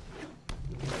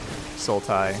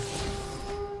Sultai.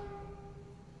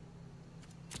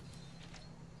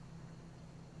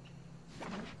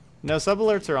 No, sub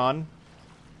alerts are on.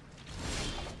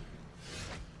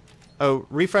 Oh,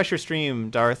 refresh your stream,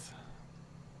 Darth.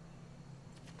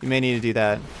 You may need to do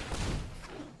that.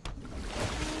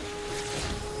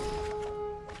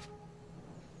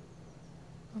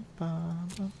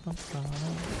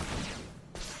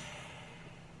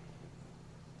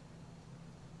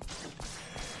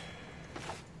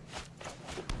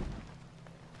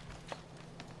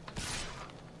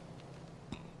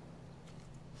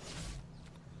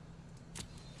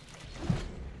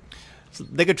 So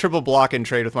they could triple block and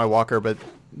trade with my Walker, but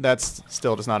that's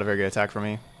still just not a very good attack for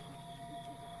me.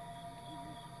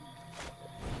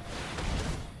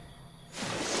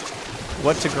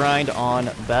 What to grind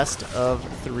on best of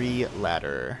 3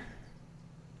 ladder?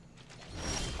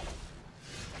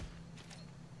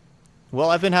 Well,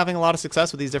 I've been having a lot of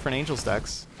success with these different Angels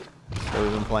decks that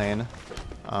we've been playing.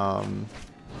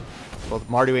 Both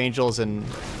Mardu Angels and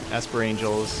Esper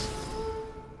Angels.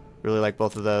 Really like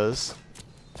both of those.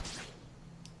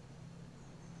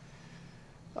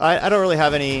 I don't really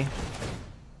have any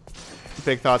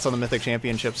big thoughts on the Mythic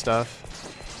Championship stuff.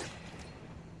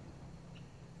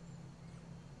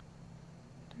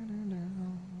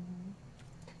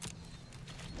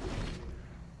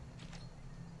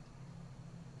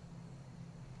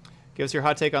 Give us your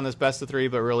hot take on this best of 3,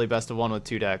 but really best of 1 with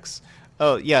 2 decks.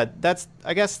 Oh yeah,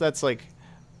 I guess that's like,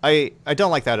 I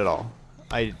don't like that at all.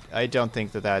 I don't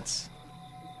think that that's.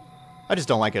 I just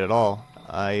don't like it at all.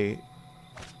 I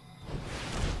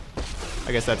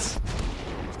guess that's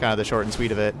kind of the short and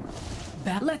sweet of it.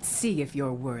 Let's see if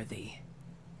you're worthy.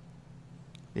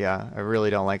 Yeah, I really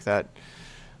don't like that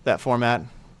format,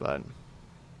 but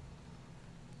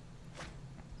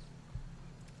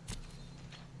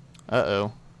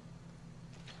uh-oh.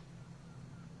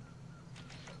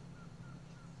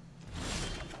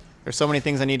 There's so many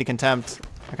things I need to contempt.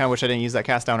 I kind of wish I didn't use that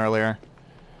cast down earlier.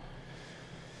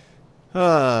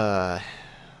 I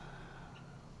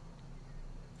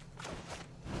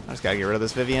just gotta get rid of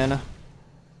this Vivian.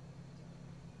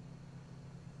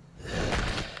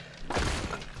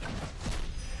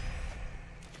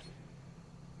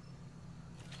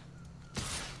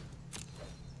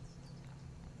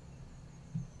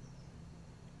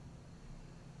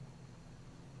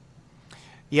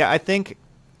 Yeah, I think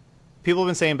people have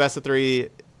been saying best of 3.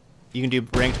 You can do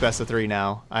ranked best of 3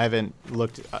 now. I haven't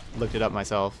looked it up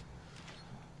myself.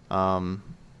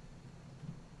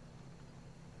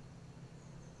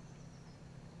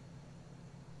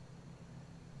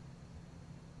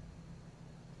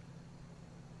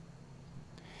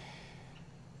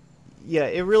 Yeah,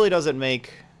 it really doesn't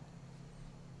make.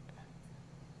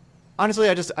 Honestly,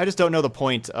 I just don't know the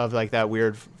point of like that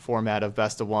weird format of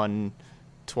best of 1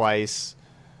 twice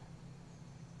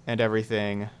and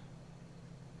everything.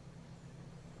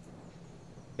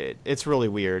 It's really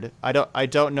weird. I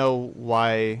don't know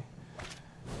why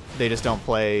they just don't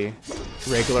play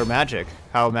regular Magic.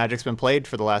 How Magic's been played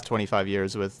for the last 25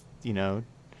 years with, you know,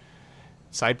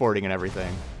 sideboarding and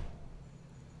everything.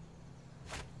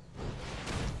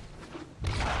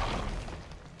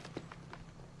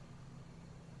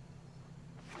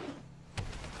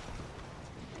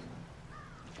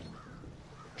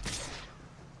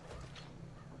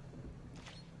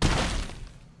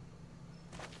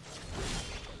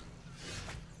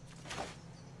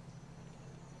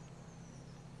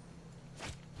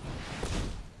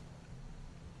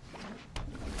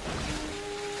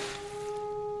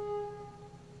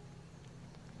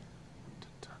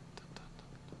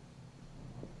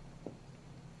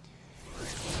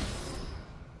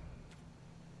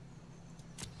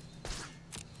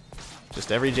 Just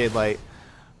every Jade Light.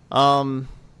 From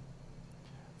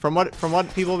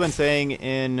what people have been saying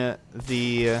in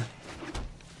the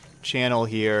channel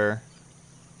here,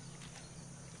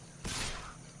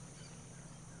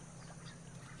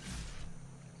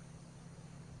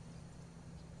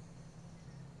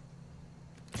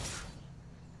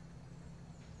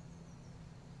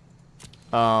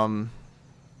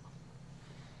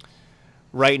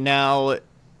 right now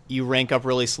you rank up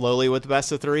really slowly with the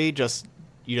best of 3.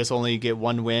 You just only get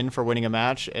 1 win for winning a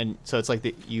match, and so it's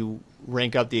like you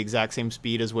rank up the exact same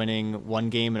speed as winning 1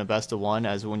 game in a best of 1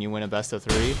 as when you win a best of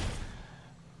 3.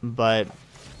 But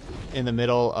in the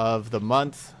middle of the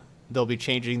month, they'll be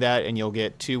changing that, and you'll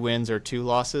get 2 wins or 2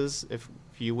 losses if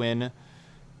you win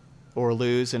or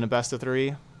lose in a best of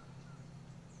 3.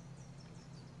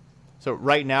 So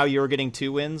right now you were getting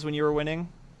 2 wins when you were winning?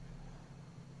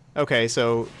 Okay,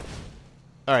 so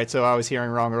all right, so I was hearing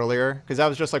wrong earlier, because that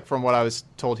was just like from what I was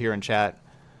told here in chat.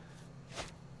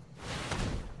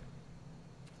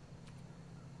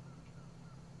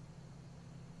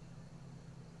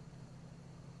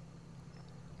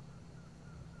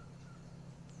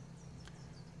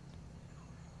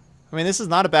 I mean, this is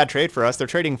not a bad trade for us. They're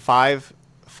trading five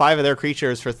of their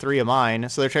creatures for 3 of mine,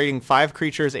 so they're trading 5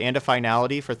 creatures and a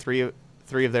finality for three of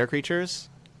their creatures,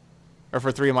 or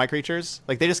for 3 of my creatures.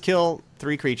 Like, they just kill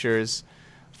 3 creatures.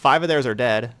 5 of theirs are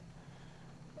dead,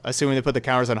 assuming they put the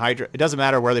counters on Hydra. It doesn't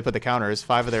matter where they put the counters.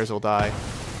 5 of theirs will die.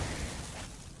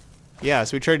 Yeah,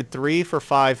 so we traded 3 for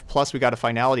 5, plus we got a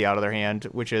finality out of their hand,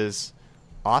 which is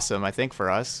awesome, I think,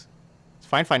 for us.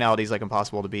 Find finality is like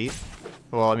impossible to beat.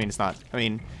 Well, I mean, it's not. I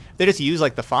mean, they just use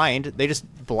like the find. They just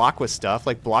block with stuff,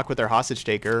 like block with their hostage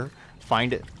taker,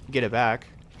 find it, get it back.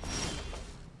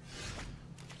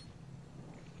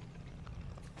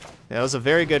 Yeah, that was a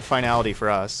very good finality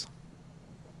for us.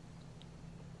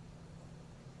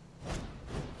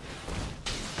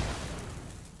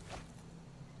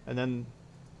 And then,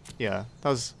 yeah, that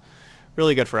was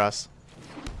really good for us.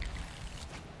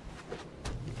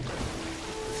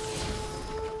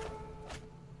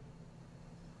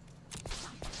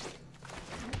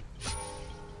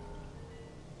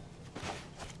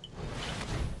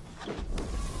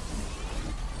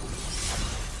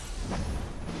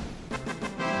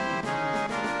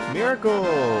 Miracle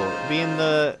being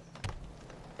the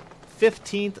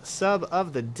 15th sub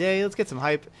of the day. Let's get some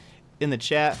hype in the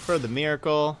chat for the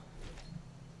miracle.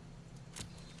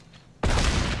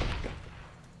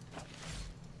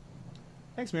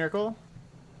 Thanks, Miracle.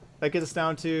 That gets us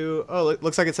down to, oh, it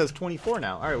looks like it says 24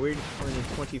 now. All right, we're in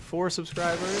 24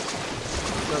 subscribers.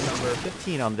 Sub number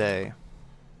 15 on the day.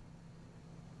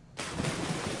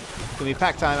 It's gonna be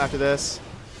pack time after this.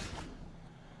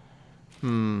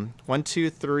 1, 2,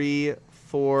 3,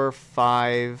 4,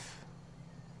 5.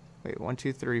 Wait, 1,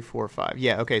 2, 3, 4, 5.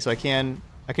 Yeah, okay, so I can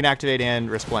activate and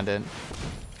Resplendent.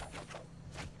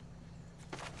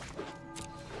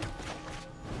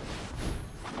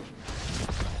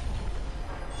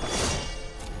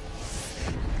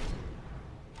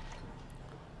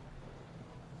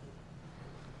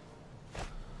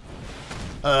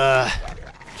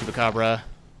 Chupacabra.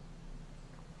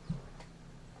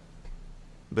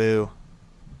 Boo.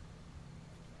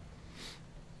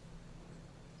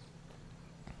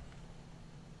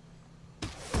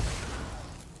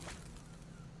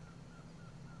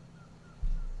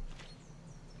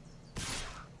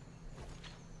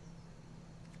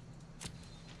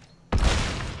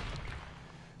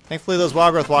 Thankfully, those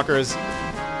Wildgrowth Walkers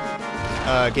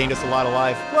gained us a lot of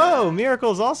life. Whoa,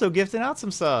 Miracle's also gifting out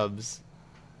some subs.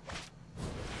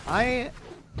 I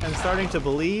am starting to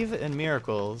believe in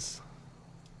miracles.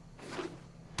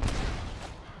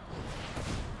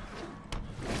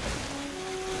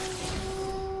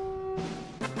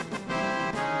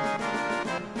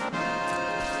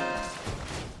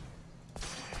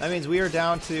 That means we are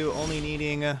down to only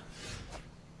needing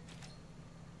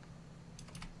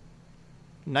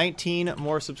 19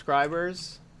 more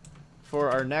subscribers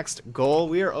for our next goal.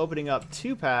 We are opening up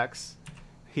 2 packs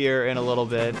here in a little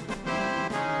bit.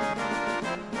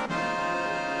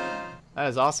 That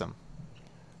is awesome.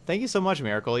 Thank you so much,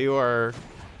 Miracle. You're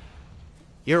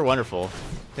wonderful.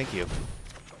 Thank you.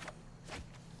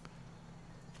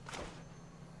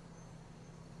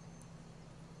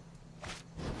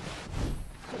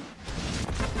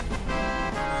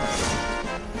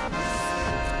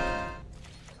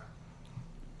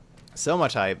 So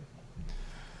much hype.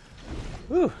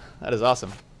 Woo, that is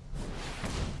awesome.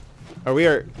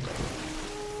 It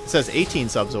says 18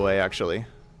 subs away, actually.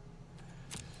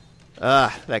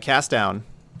 That cast down.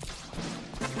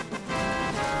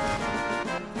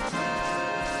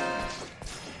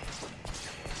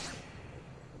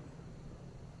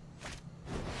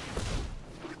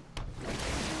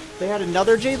 They had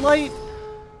another Jade Light?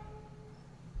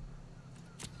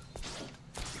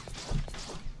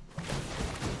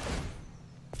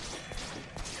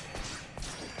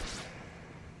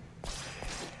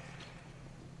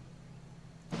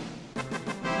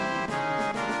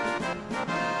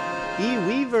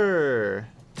 E-Weaver!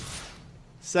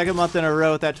 Second month in a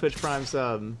row with that Twitch Prime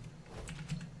sub.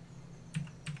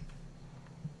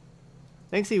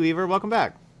 Thanks, E-Weaver. Welcome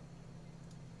back.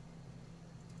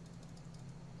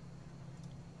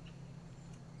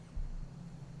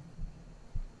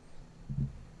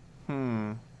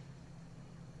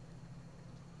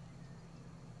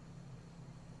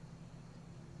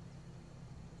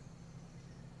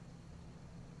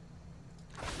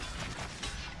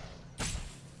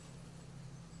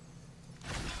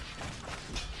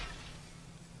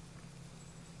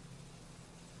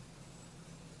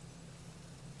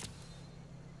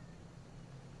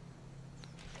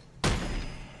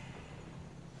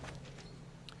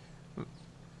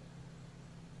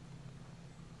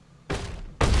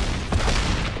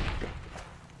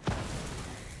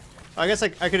 I guess I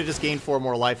could have just gained 4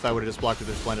 more life if I would have just blocked with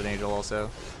the Splendid Angel also.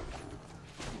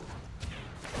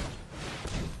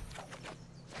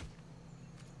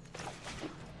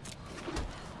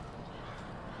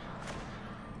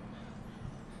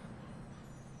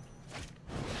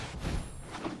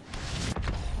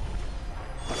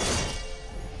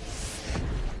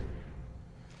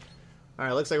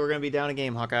 Alright, looks like we're going to be down a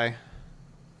game, Hawkeye.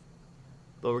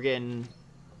 But we're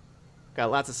got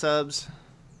lots of subs.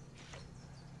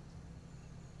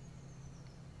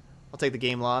 I'll take the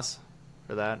game loss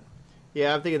for that.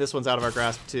 Yeah, I'm thinking this one's out of our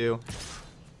grasp too.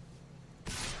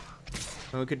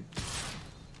 And we could...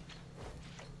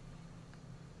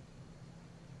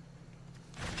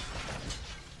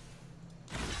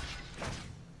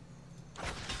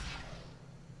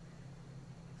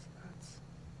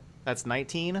 That's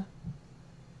 19.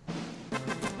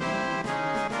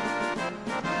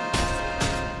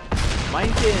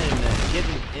 Mikein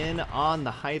getting in on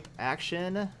the hype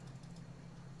action.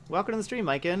 Welcome to the stream,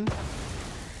 Mikein.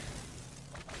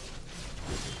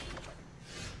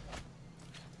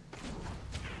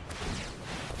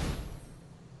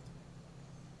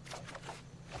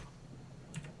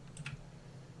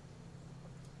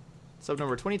 Sub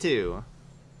number 22.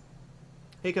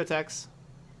 Hey, Kotex.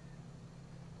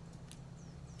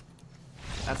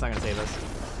 That's not gonna save us.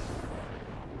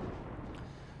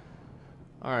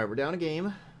 Alright, we're down a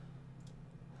game.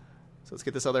 So let's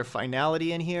get this other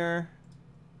finality in here.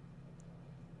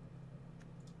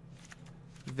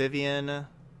 Vivian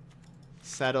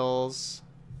settles.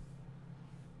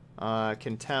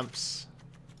 Contempts.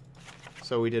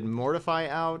 So we did Mortify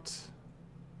out.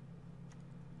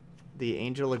 The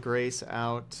Angel of Grace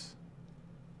out.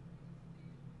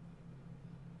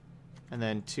 And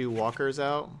then 2 Walkers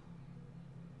out.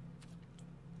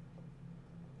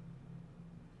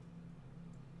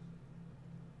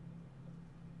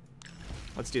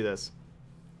 Let's do this.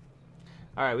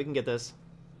 Alright, we can get this.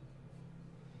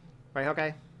 Right,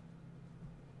 okay?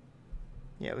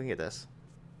 Yeah, we can get this.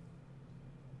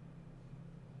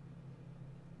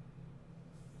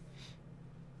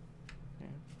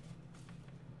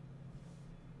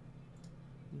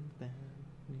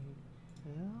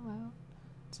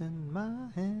 It's in my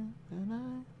hand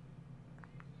and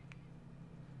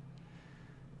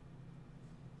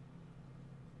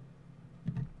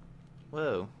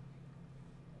Whoa.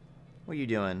 What are you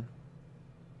doing?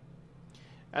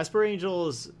 Esper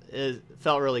Angels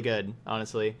felt really good,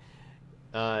 honestly.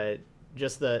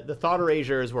 Just the Thought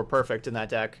Erasures were perfect in that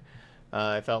deck.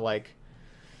 I felt like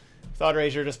Thought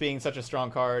Erasure just being such a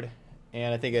strong card,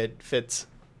 and I think it fits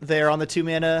there on the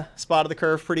 2-mana spot of the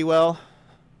curve pretty well.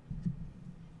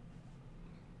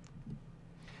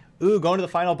 Ooh, going to the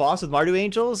final boss with Mardu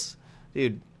Angels?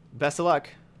 Dude, best of luck.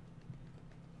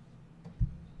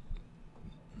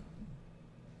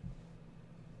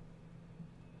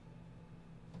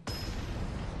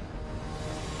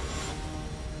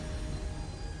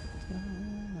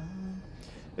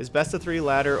 Is best of 3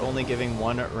 ladder only giving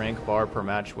 1 rank bar per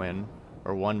match win,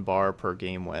 or 1 bar per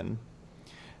game win?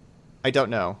 I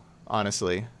don't know,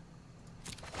 honestly.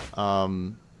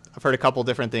 I've heard a couple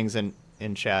different things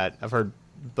in chat. I've heard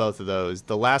both of those.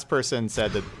 The last person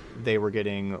said that they were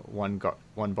getting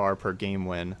 1 bar per game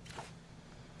win.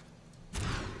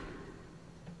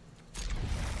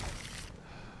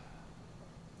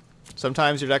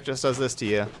 Sometimes your deck just does this to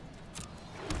you.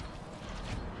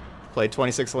 Play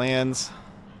 26 lands.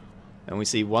 And we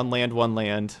see 1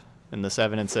 land in the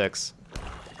 7 and 6.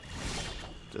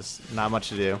 Just not much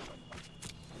to do.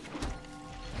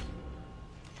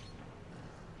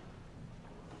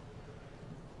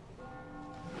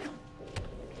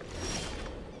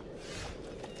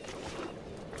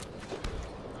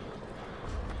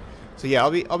 So yeah,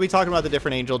 I'll be talking about the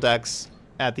different angel decks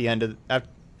at the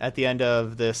end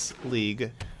of this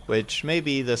league, which may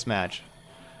be this match.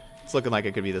 It's looking like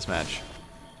it could be this match.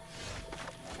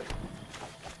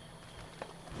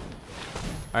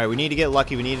 Alright, we need to get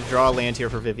lucky. We need to draw a land here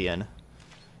for Vivian.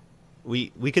 We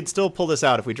could still pull this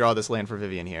out if we draw this land for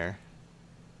Vivian here.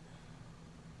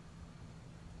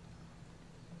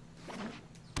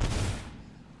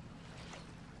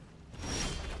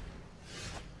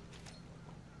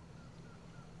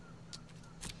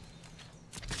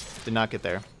 Did not get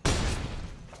there.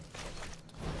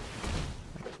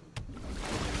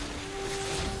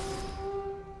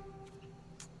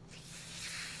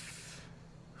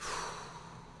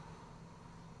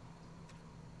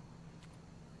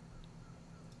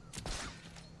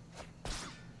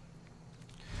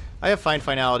 I have Find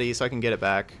Finality, so I can get it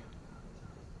back.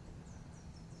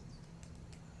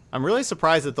 I'm really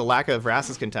surprised at the lack of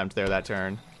Vraska's Contempt there that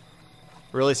turn.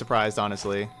 Really surprised,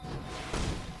 honestly.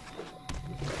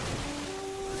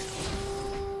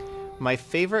 My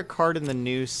favorite card in the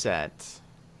new set.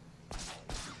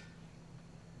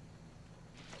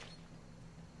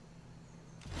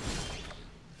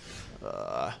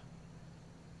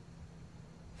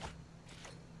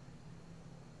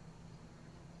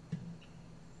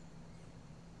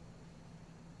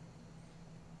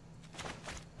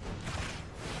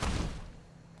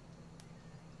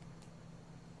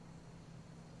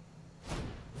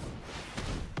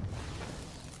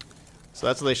 So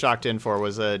that's what they shocked in for,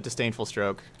 was a Disdainful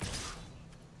Stroke.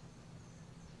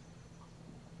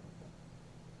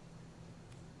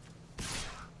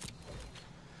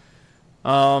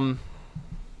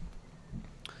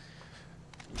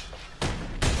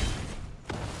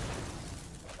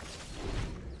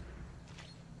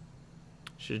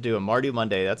 Should do a Mardu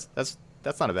Monday. That's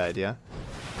not a bad idea.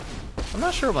 I'm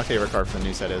not sure what my favorite card from the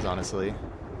new set is, honestly.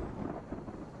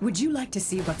 Would you like to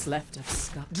see what's left of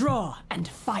Scott? Draw and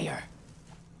fire.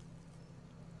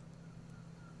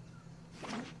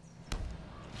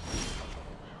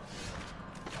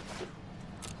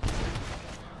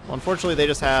 Well, unfortunately, they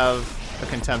just have a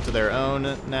Contempt of their own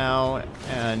now,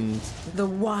 and the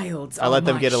wilds. I let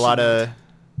them get a lot of.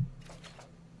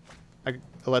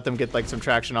 let them get like some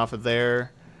traction off of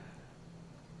their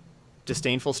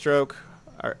disdainful stroke.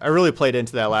 I really played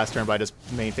into that last turn by just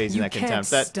main phasing that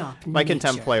contempt. My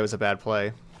contempt play was a bad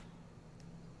play.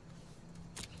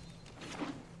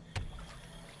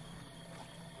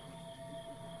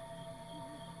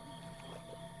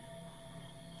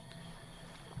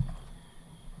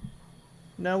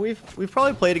 No, we've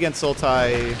probably played against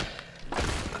Sultai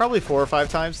probably 4 or 5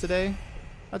 times today.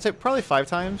 I'd say probably 5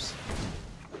 times.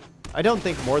 I don't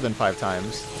think more than 5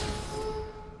 times.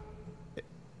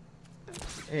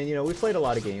 And you know, we played a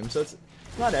lot of games, so it's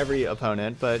not every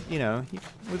opponent, but you know,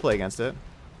 we play against it.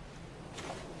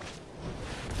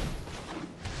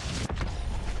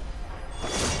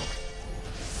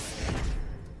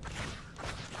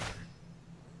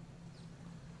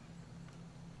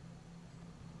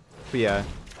 But yeah,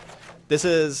 this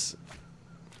is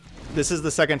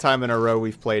the second time in a row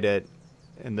we've played it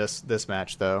in this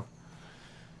match, though.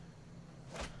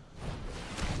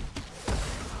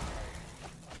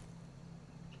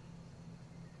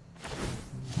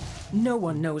 No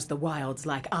one knows the wilds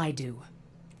like I do.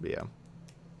 Yeah.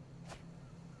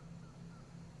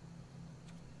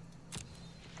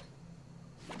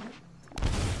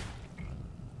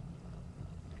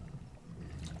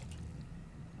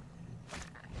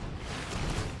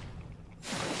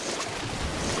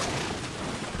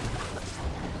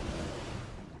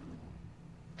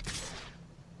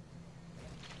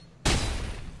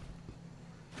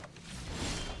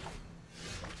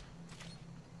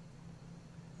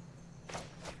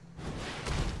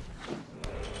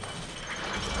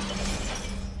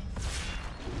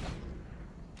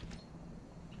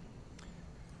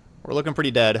 We're looking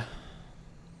pretty dead.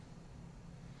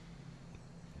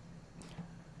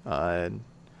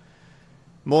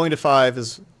 Mulling to 5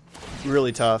 is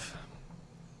really tough.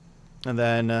 And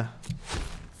then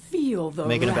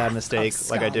making a bad mistake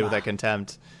like I did with that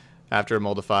contempt after a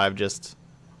mull to 5, just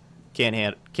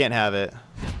can't have it.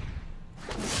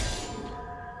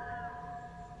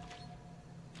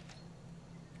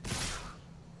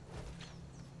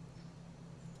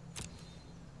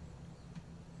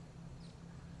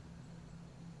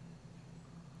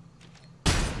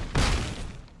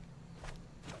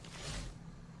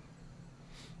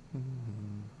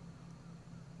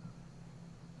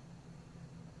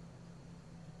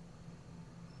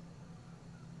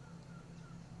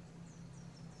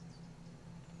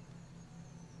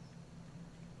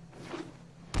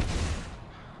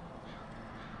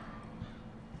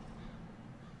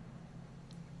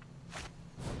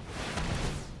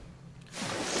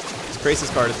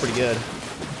 Grace's card is pretty good.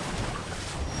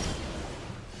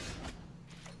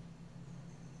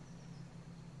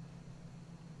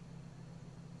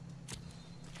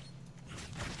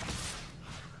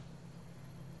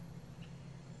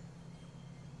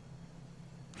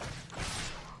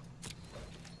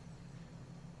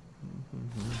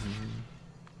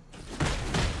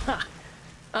 Ha!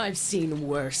 I've seen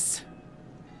worse.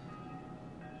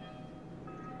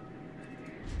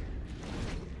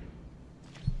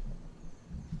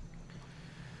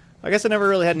 I guess I never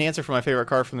really had an answer for my favorite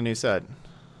card from the new set.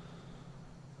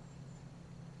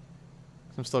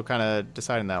 I'm still kind of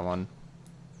deciding that one.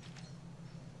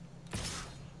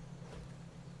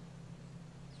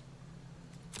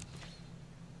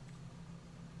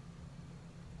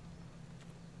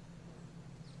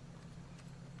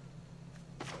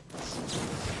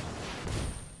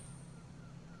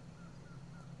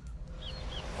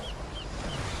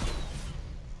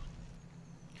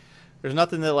 There's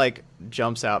nothing that, like,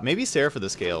 jumps out. Maybe Seraph of the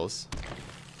Scales.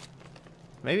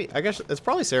 Maybe, I guess, it's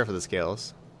probably Seraph of the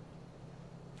Scales.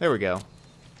 There we go.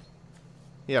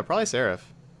 Yeah, probably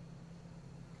Seraph.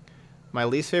 My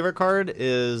least favorite card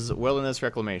is Wilderness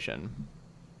Reclamation.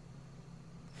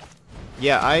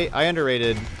 Yeah, I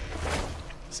underrated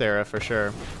Seraph for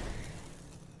sure.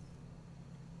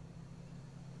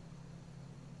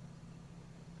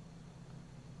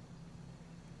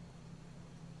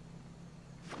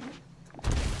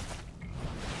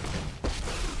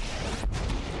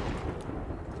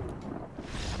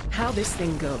 How this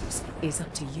thing goes is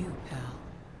up to you,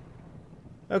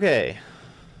 pal. Okay.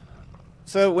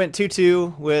 So it went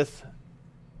 2-2 with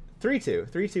 3-2.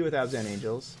 3-2 with Abzan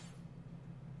Angels.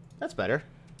 That's better.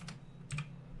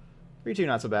 3-2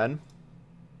 not so bad.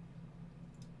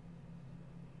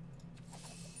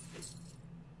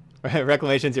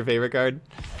 Reclamation's your favorite card?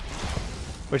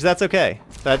 Which, that's okay.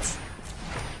 That's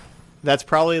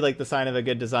probably like the sign of a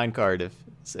good design card. If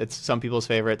it's some people's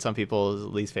favorite, some people's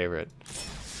least favorite.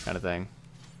 Kind of thing.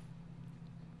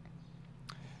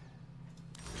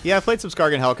 Yeah, I played some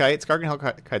Skargan Hellkite. Skargan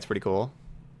Hellkite's pretty cool.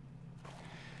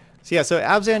 So yeah, so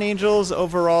Abzan Angels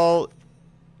overall,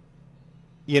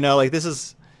 you know, like this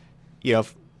is, you know,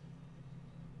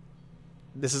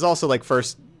 this is also like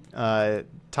first time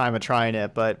of trying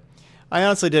it, but I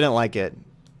honestly didn't like it.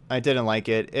 I didn't like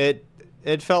it.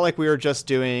 It felt like we were just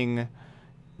doing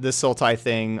this Sultai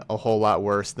thing a whole lot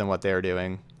worse than what they were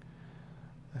doing.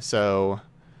 So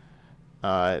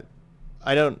I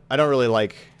don't really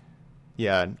like,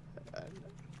 yeah,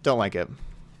 don't like it.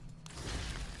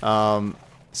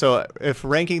 So if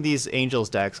ranking these Angels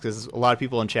decks, because a lot of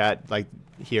people in chat like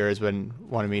here has been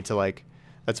wanting me to like,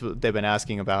 that's what they've been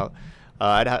asking about.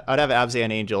 I'd have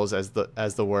Abzan Angels as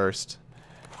the worst,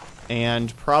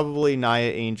 and probably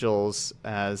Naya Angels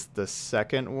as the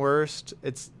second worst.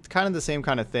 It's kind of the same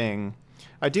kind of thing.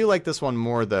 I do like this one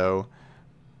more though.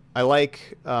 I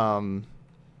like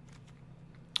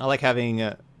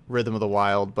having Rhythm of the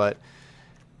Wild, but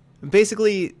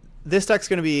basically this deck's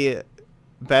going to be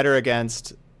better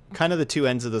against kind of the two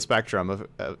ends of the spectrum.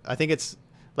 I think it's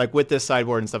like with this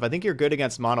sideboard and stuff. I think you're good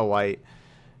against mono white.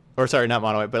 Or sorry, not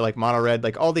mono white, but like mono red,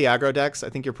 like all the aggro decks, I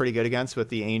think you're pretty good against with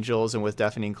the Angels and with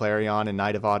Deafening Clarion and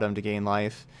Night of Autumn to gain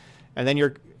life. And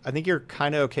then I think you're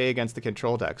kind of okay against the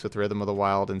control decks with Rhythm of the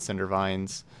Wild and Cinder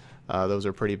Vines. Those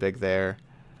are pretty big there.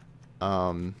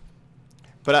 But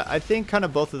I think kind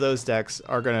of both of those decks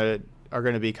are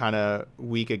gonna be kind of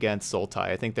weak against Sultai.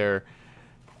 I think they're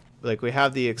like, we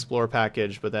have the Explore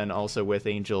package, but then also with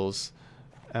Angels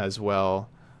as well,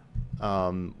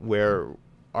 where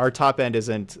our top end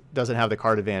doesn't have the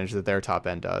card advantage that their top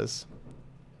end does.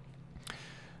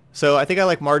 So I think I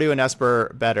like Mardu and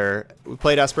Esper better. We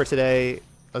played Esper today. I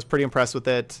was pretty impressed with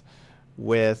it,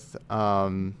 with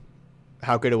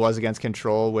how good it was against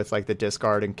control with like the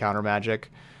discard and counter magic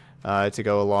to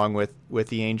go along with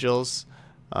the Angels,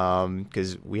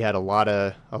 because we had a lot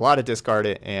of discard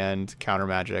and counter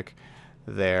magic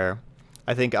there.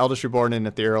 I think Eldritch Reborn and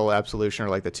Ethereal Absolution are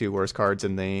like the two worst cards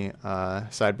in the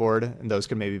sideboard, and those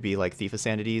could maybe be like Thief of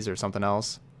Sanities or something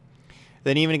else.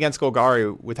 Then even against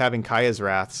Golgari, with having Kaya's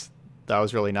Wraths, that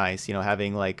was really nice. You know,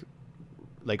 having like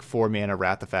 4 mana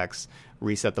Wrath effects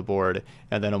reset the board,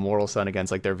 and then Immortal Sun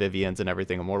against like their Vivians and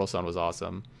everything. Immortal Sun was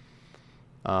awesome.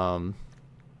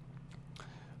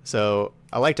 So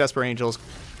I liked Esper Angels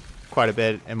quite a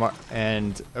bit,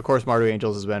 and of course Mardu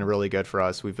Angels has been really good for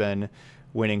us. We've been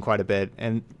winning quite a bit,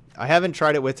 and I haven't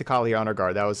tried it with Takali Honor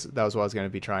Guard. That was what I was going to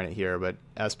be trying it here, but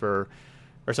but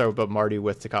Mardu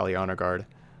with Takali Honor Guard.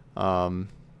 But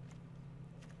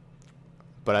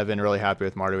I've been really happy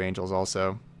with Mardu Angels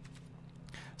also.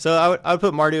 So I would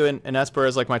put Mardu and Esper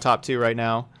as like my top two right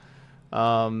now.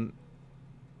 The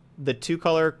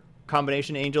 2-color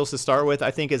combination Angels to start with,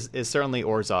 I think is certainly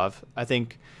Orzhov. I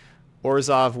think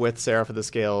Orzhov with Seraph of the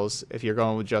Scales, if you're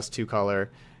going with just 2-color,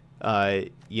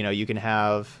 you know, you can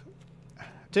have,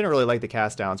 didn't really like the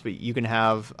cast downs, but you can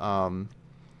have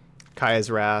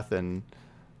Kaya's Wrath and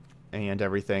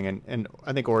everything, and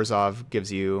I think Orzhov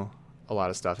gives you a lot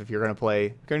of stuff. If you're going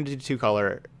to do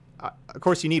 2-color, of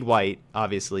course you need white,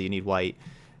 obviously you need white,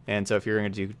 and so if you're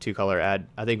going to do 2-color,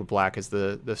 I think black is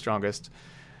the strongest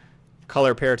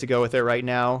color pair to go with it right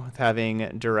now, with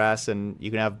having Duress, and you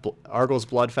can have Argyl's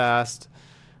Bloodfast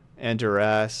and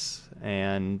Duress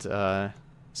and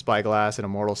Spyglass and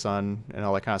Immortal Sun and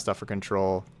all that kind of stuff for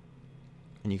control,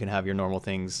 and you can have your normal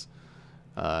things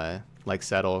like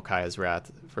Settle, Kaya's Wrath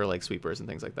for like sweepers and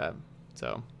things like that.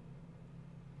 So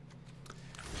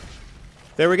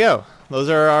there we go. Those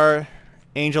are our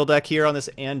Angel deck here on this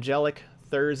Angelic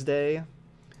Thursday.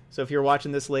 So if you're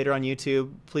watching this later on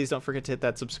YouTube, please don't forget to hit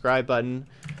that subscribe button.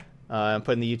 I'm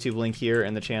putting the YouTube link here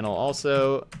in the channel.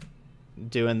 Also,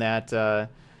 doing another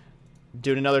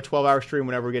 12-hour stream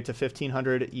whenever we get to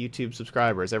 1,500 YouTube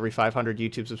subscribers. Every 500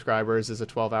 YouTube subscribers is a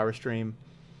 12-hour stream.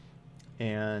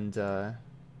 And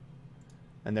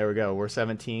there we go. We're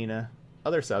 17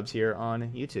 other subs here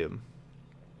on YouTube.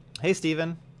 Hey,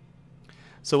 Steven.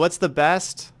 So what's the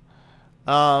best?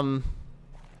 I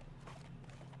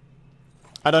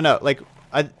don't know. Like,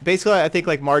 I think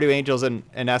like Mardu Angels and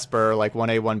Esper are like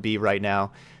 1A, 1B right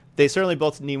now. They certainly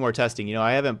both need more testing. You know,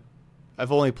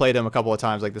 I've only played them a couple of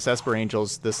times. Like this Esper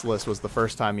Angels, this list was the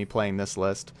first time me playing this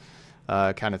list,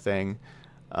 kind of thing.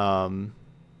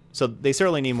 So they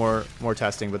certainly need more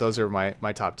testing, but those are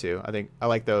my top two. I think I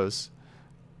like those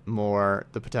more,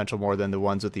 the potential more than the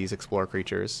ones with these Explore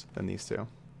creatures than these two.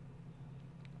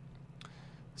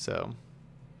 So,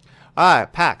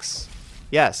 packs.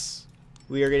 Yes.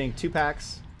 We are getting 2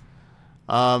 packs.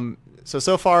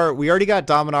 So far, we already got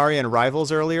Dominaria and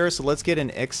Rivals earlier, so let's get an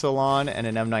Ixalan and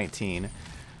an M19.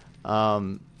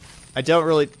 I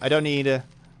don't need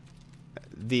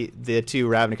the 2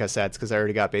 Ravnica sets because I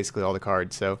already got basically all the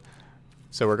cards. So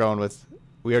we're going with,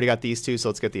 we already got these 2, so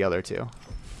let's get the other 2.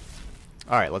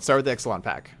 All right, let's start with the Ixalan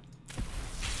pack.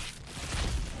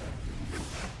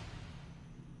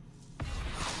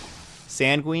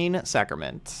 Sanguine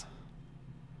Sacrament.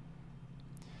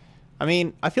 I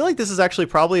mean, I feel like this is actually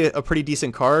probably a pretty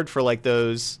decent card for like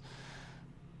those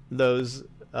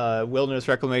Wilderness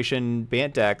Reclamation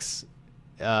Bant decks.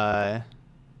 You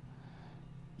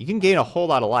can gain a whole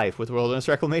lot of life with Wilderness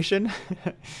Reclamation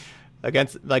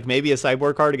against like maybe a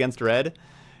sideboard card against red.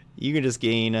 You can just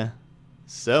gain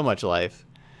so much life.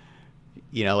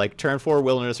 You know, like turn 4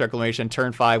 Wilderness Reclamation,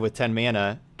 turn 5 with 10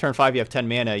 mana. Turn 5 you have 10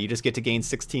 mana, you just get to gain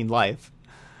 16 life.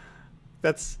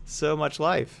 That's so much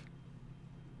life.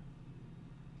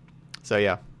 So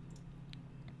yeah.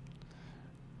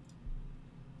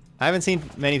 I haven't seen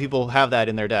many people have that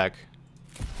in their deck.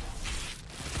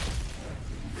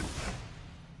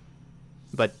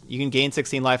 But you can gain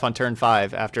 16 life on turn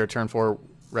 5 after turn 4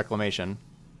 Reclamation.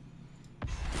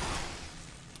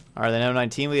 Alright, then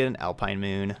M19 we get an Alpine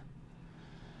Moon.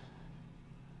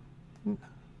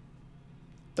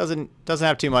 Doesn't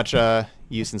have too much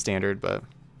use in Standard, but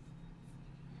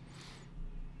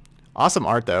awesome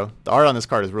art though. The art on this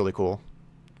card is really cool.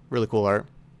 Really cool art.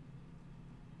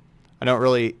 I don't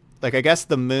really like. I guess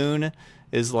the moon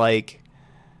is like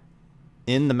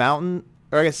in the mountain,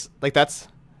 or I guess like that's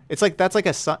like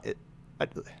a sun.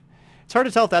 It's hard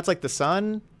to tell if that's like the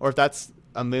sun or if that's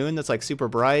a moon that's like super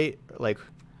bright. Like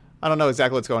I don't know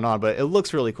exactly what's going on, but it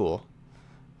looks really cool.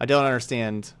 I don't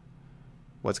understand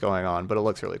what's going on, but it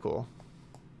looks really cool.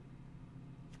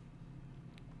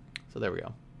 So there we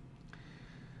go.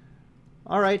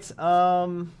 All right.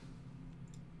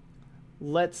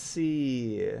 Let's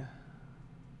see.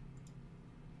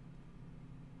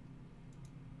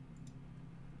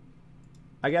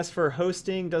 I guess for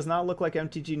hosting, does not look like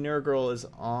MTG Nurgle is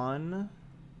on.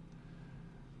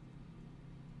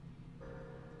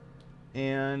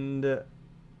 And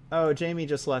oh, Jamie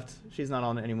just left. She's not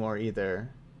on anymore either.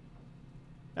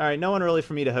 All right, no one really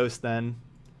for me to host then.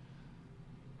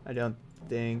 I don't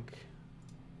think.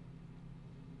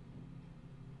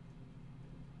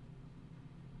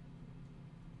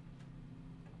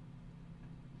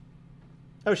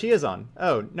 Oh, she is on.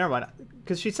 Oh, never mind.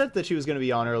 Because she said that she was going to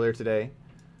be on earlier today.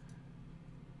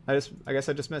 I guess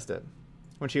I just missed it.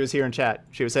 When she was here in chat,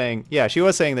 she was saying, yeah, she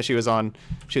was saying that she was on.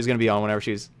 She was going to be on whenever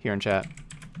she's here in chat.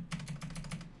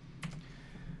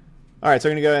 All right, so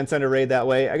we're going to go ahead and send a raid that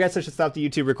way. I guess I should stop the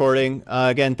YouTube recording.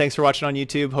 Again, thanks for watching on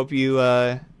YouTube. Hope you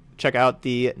check out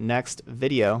the next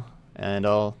video, and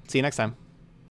I'll see you next time.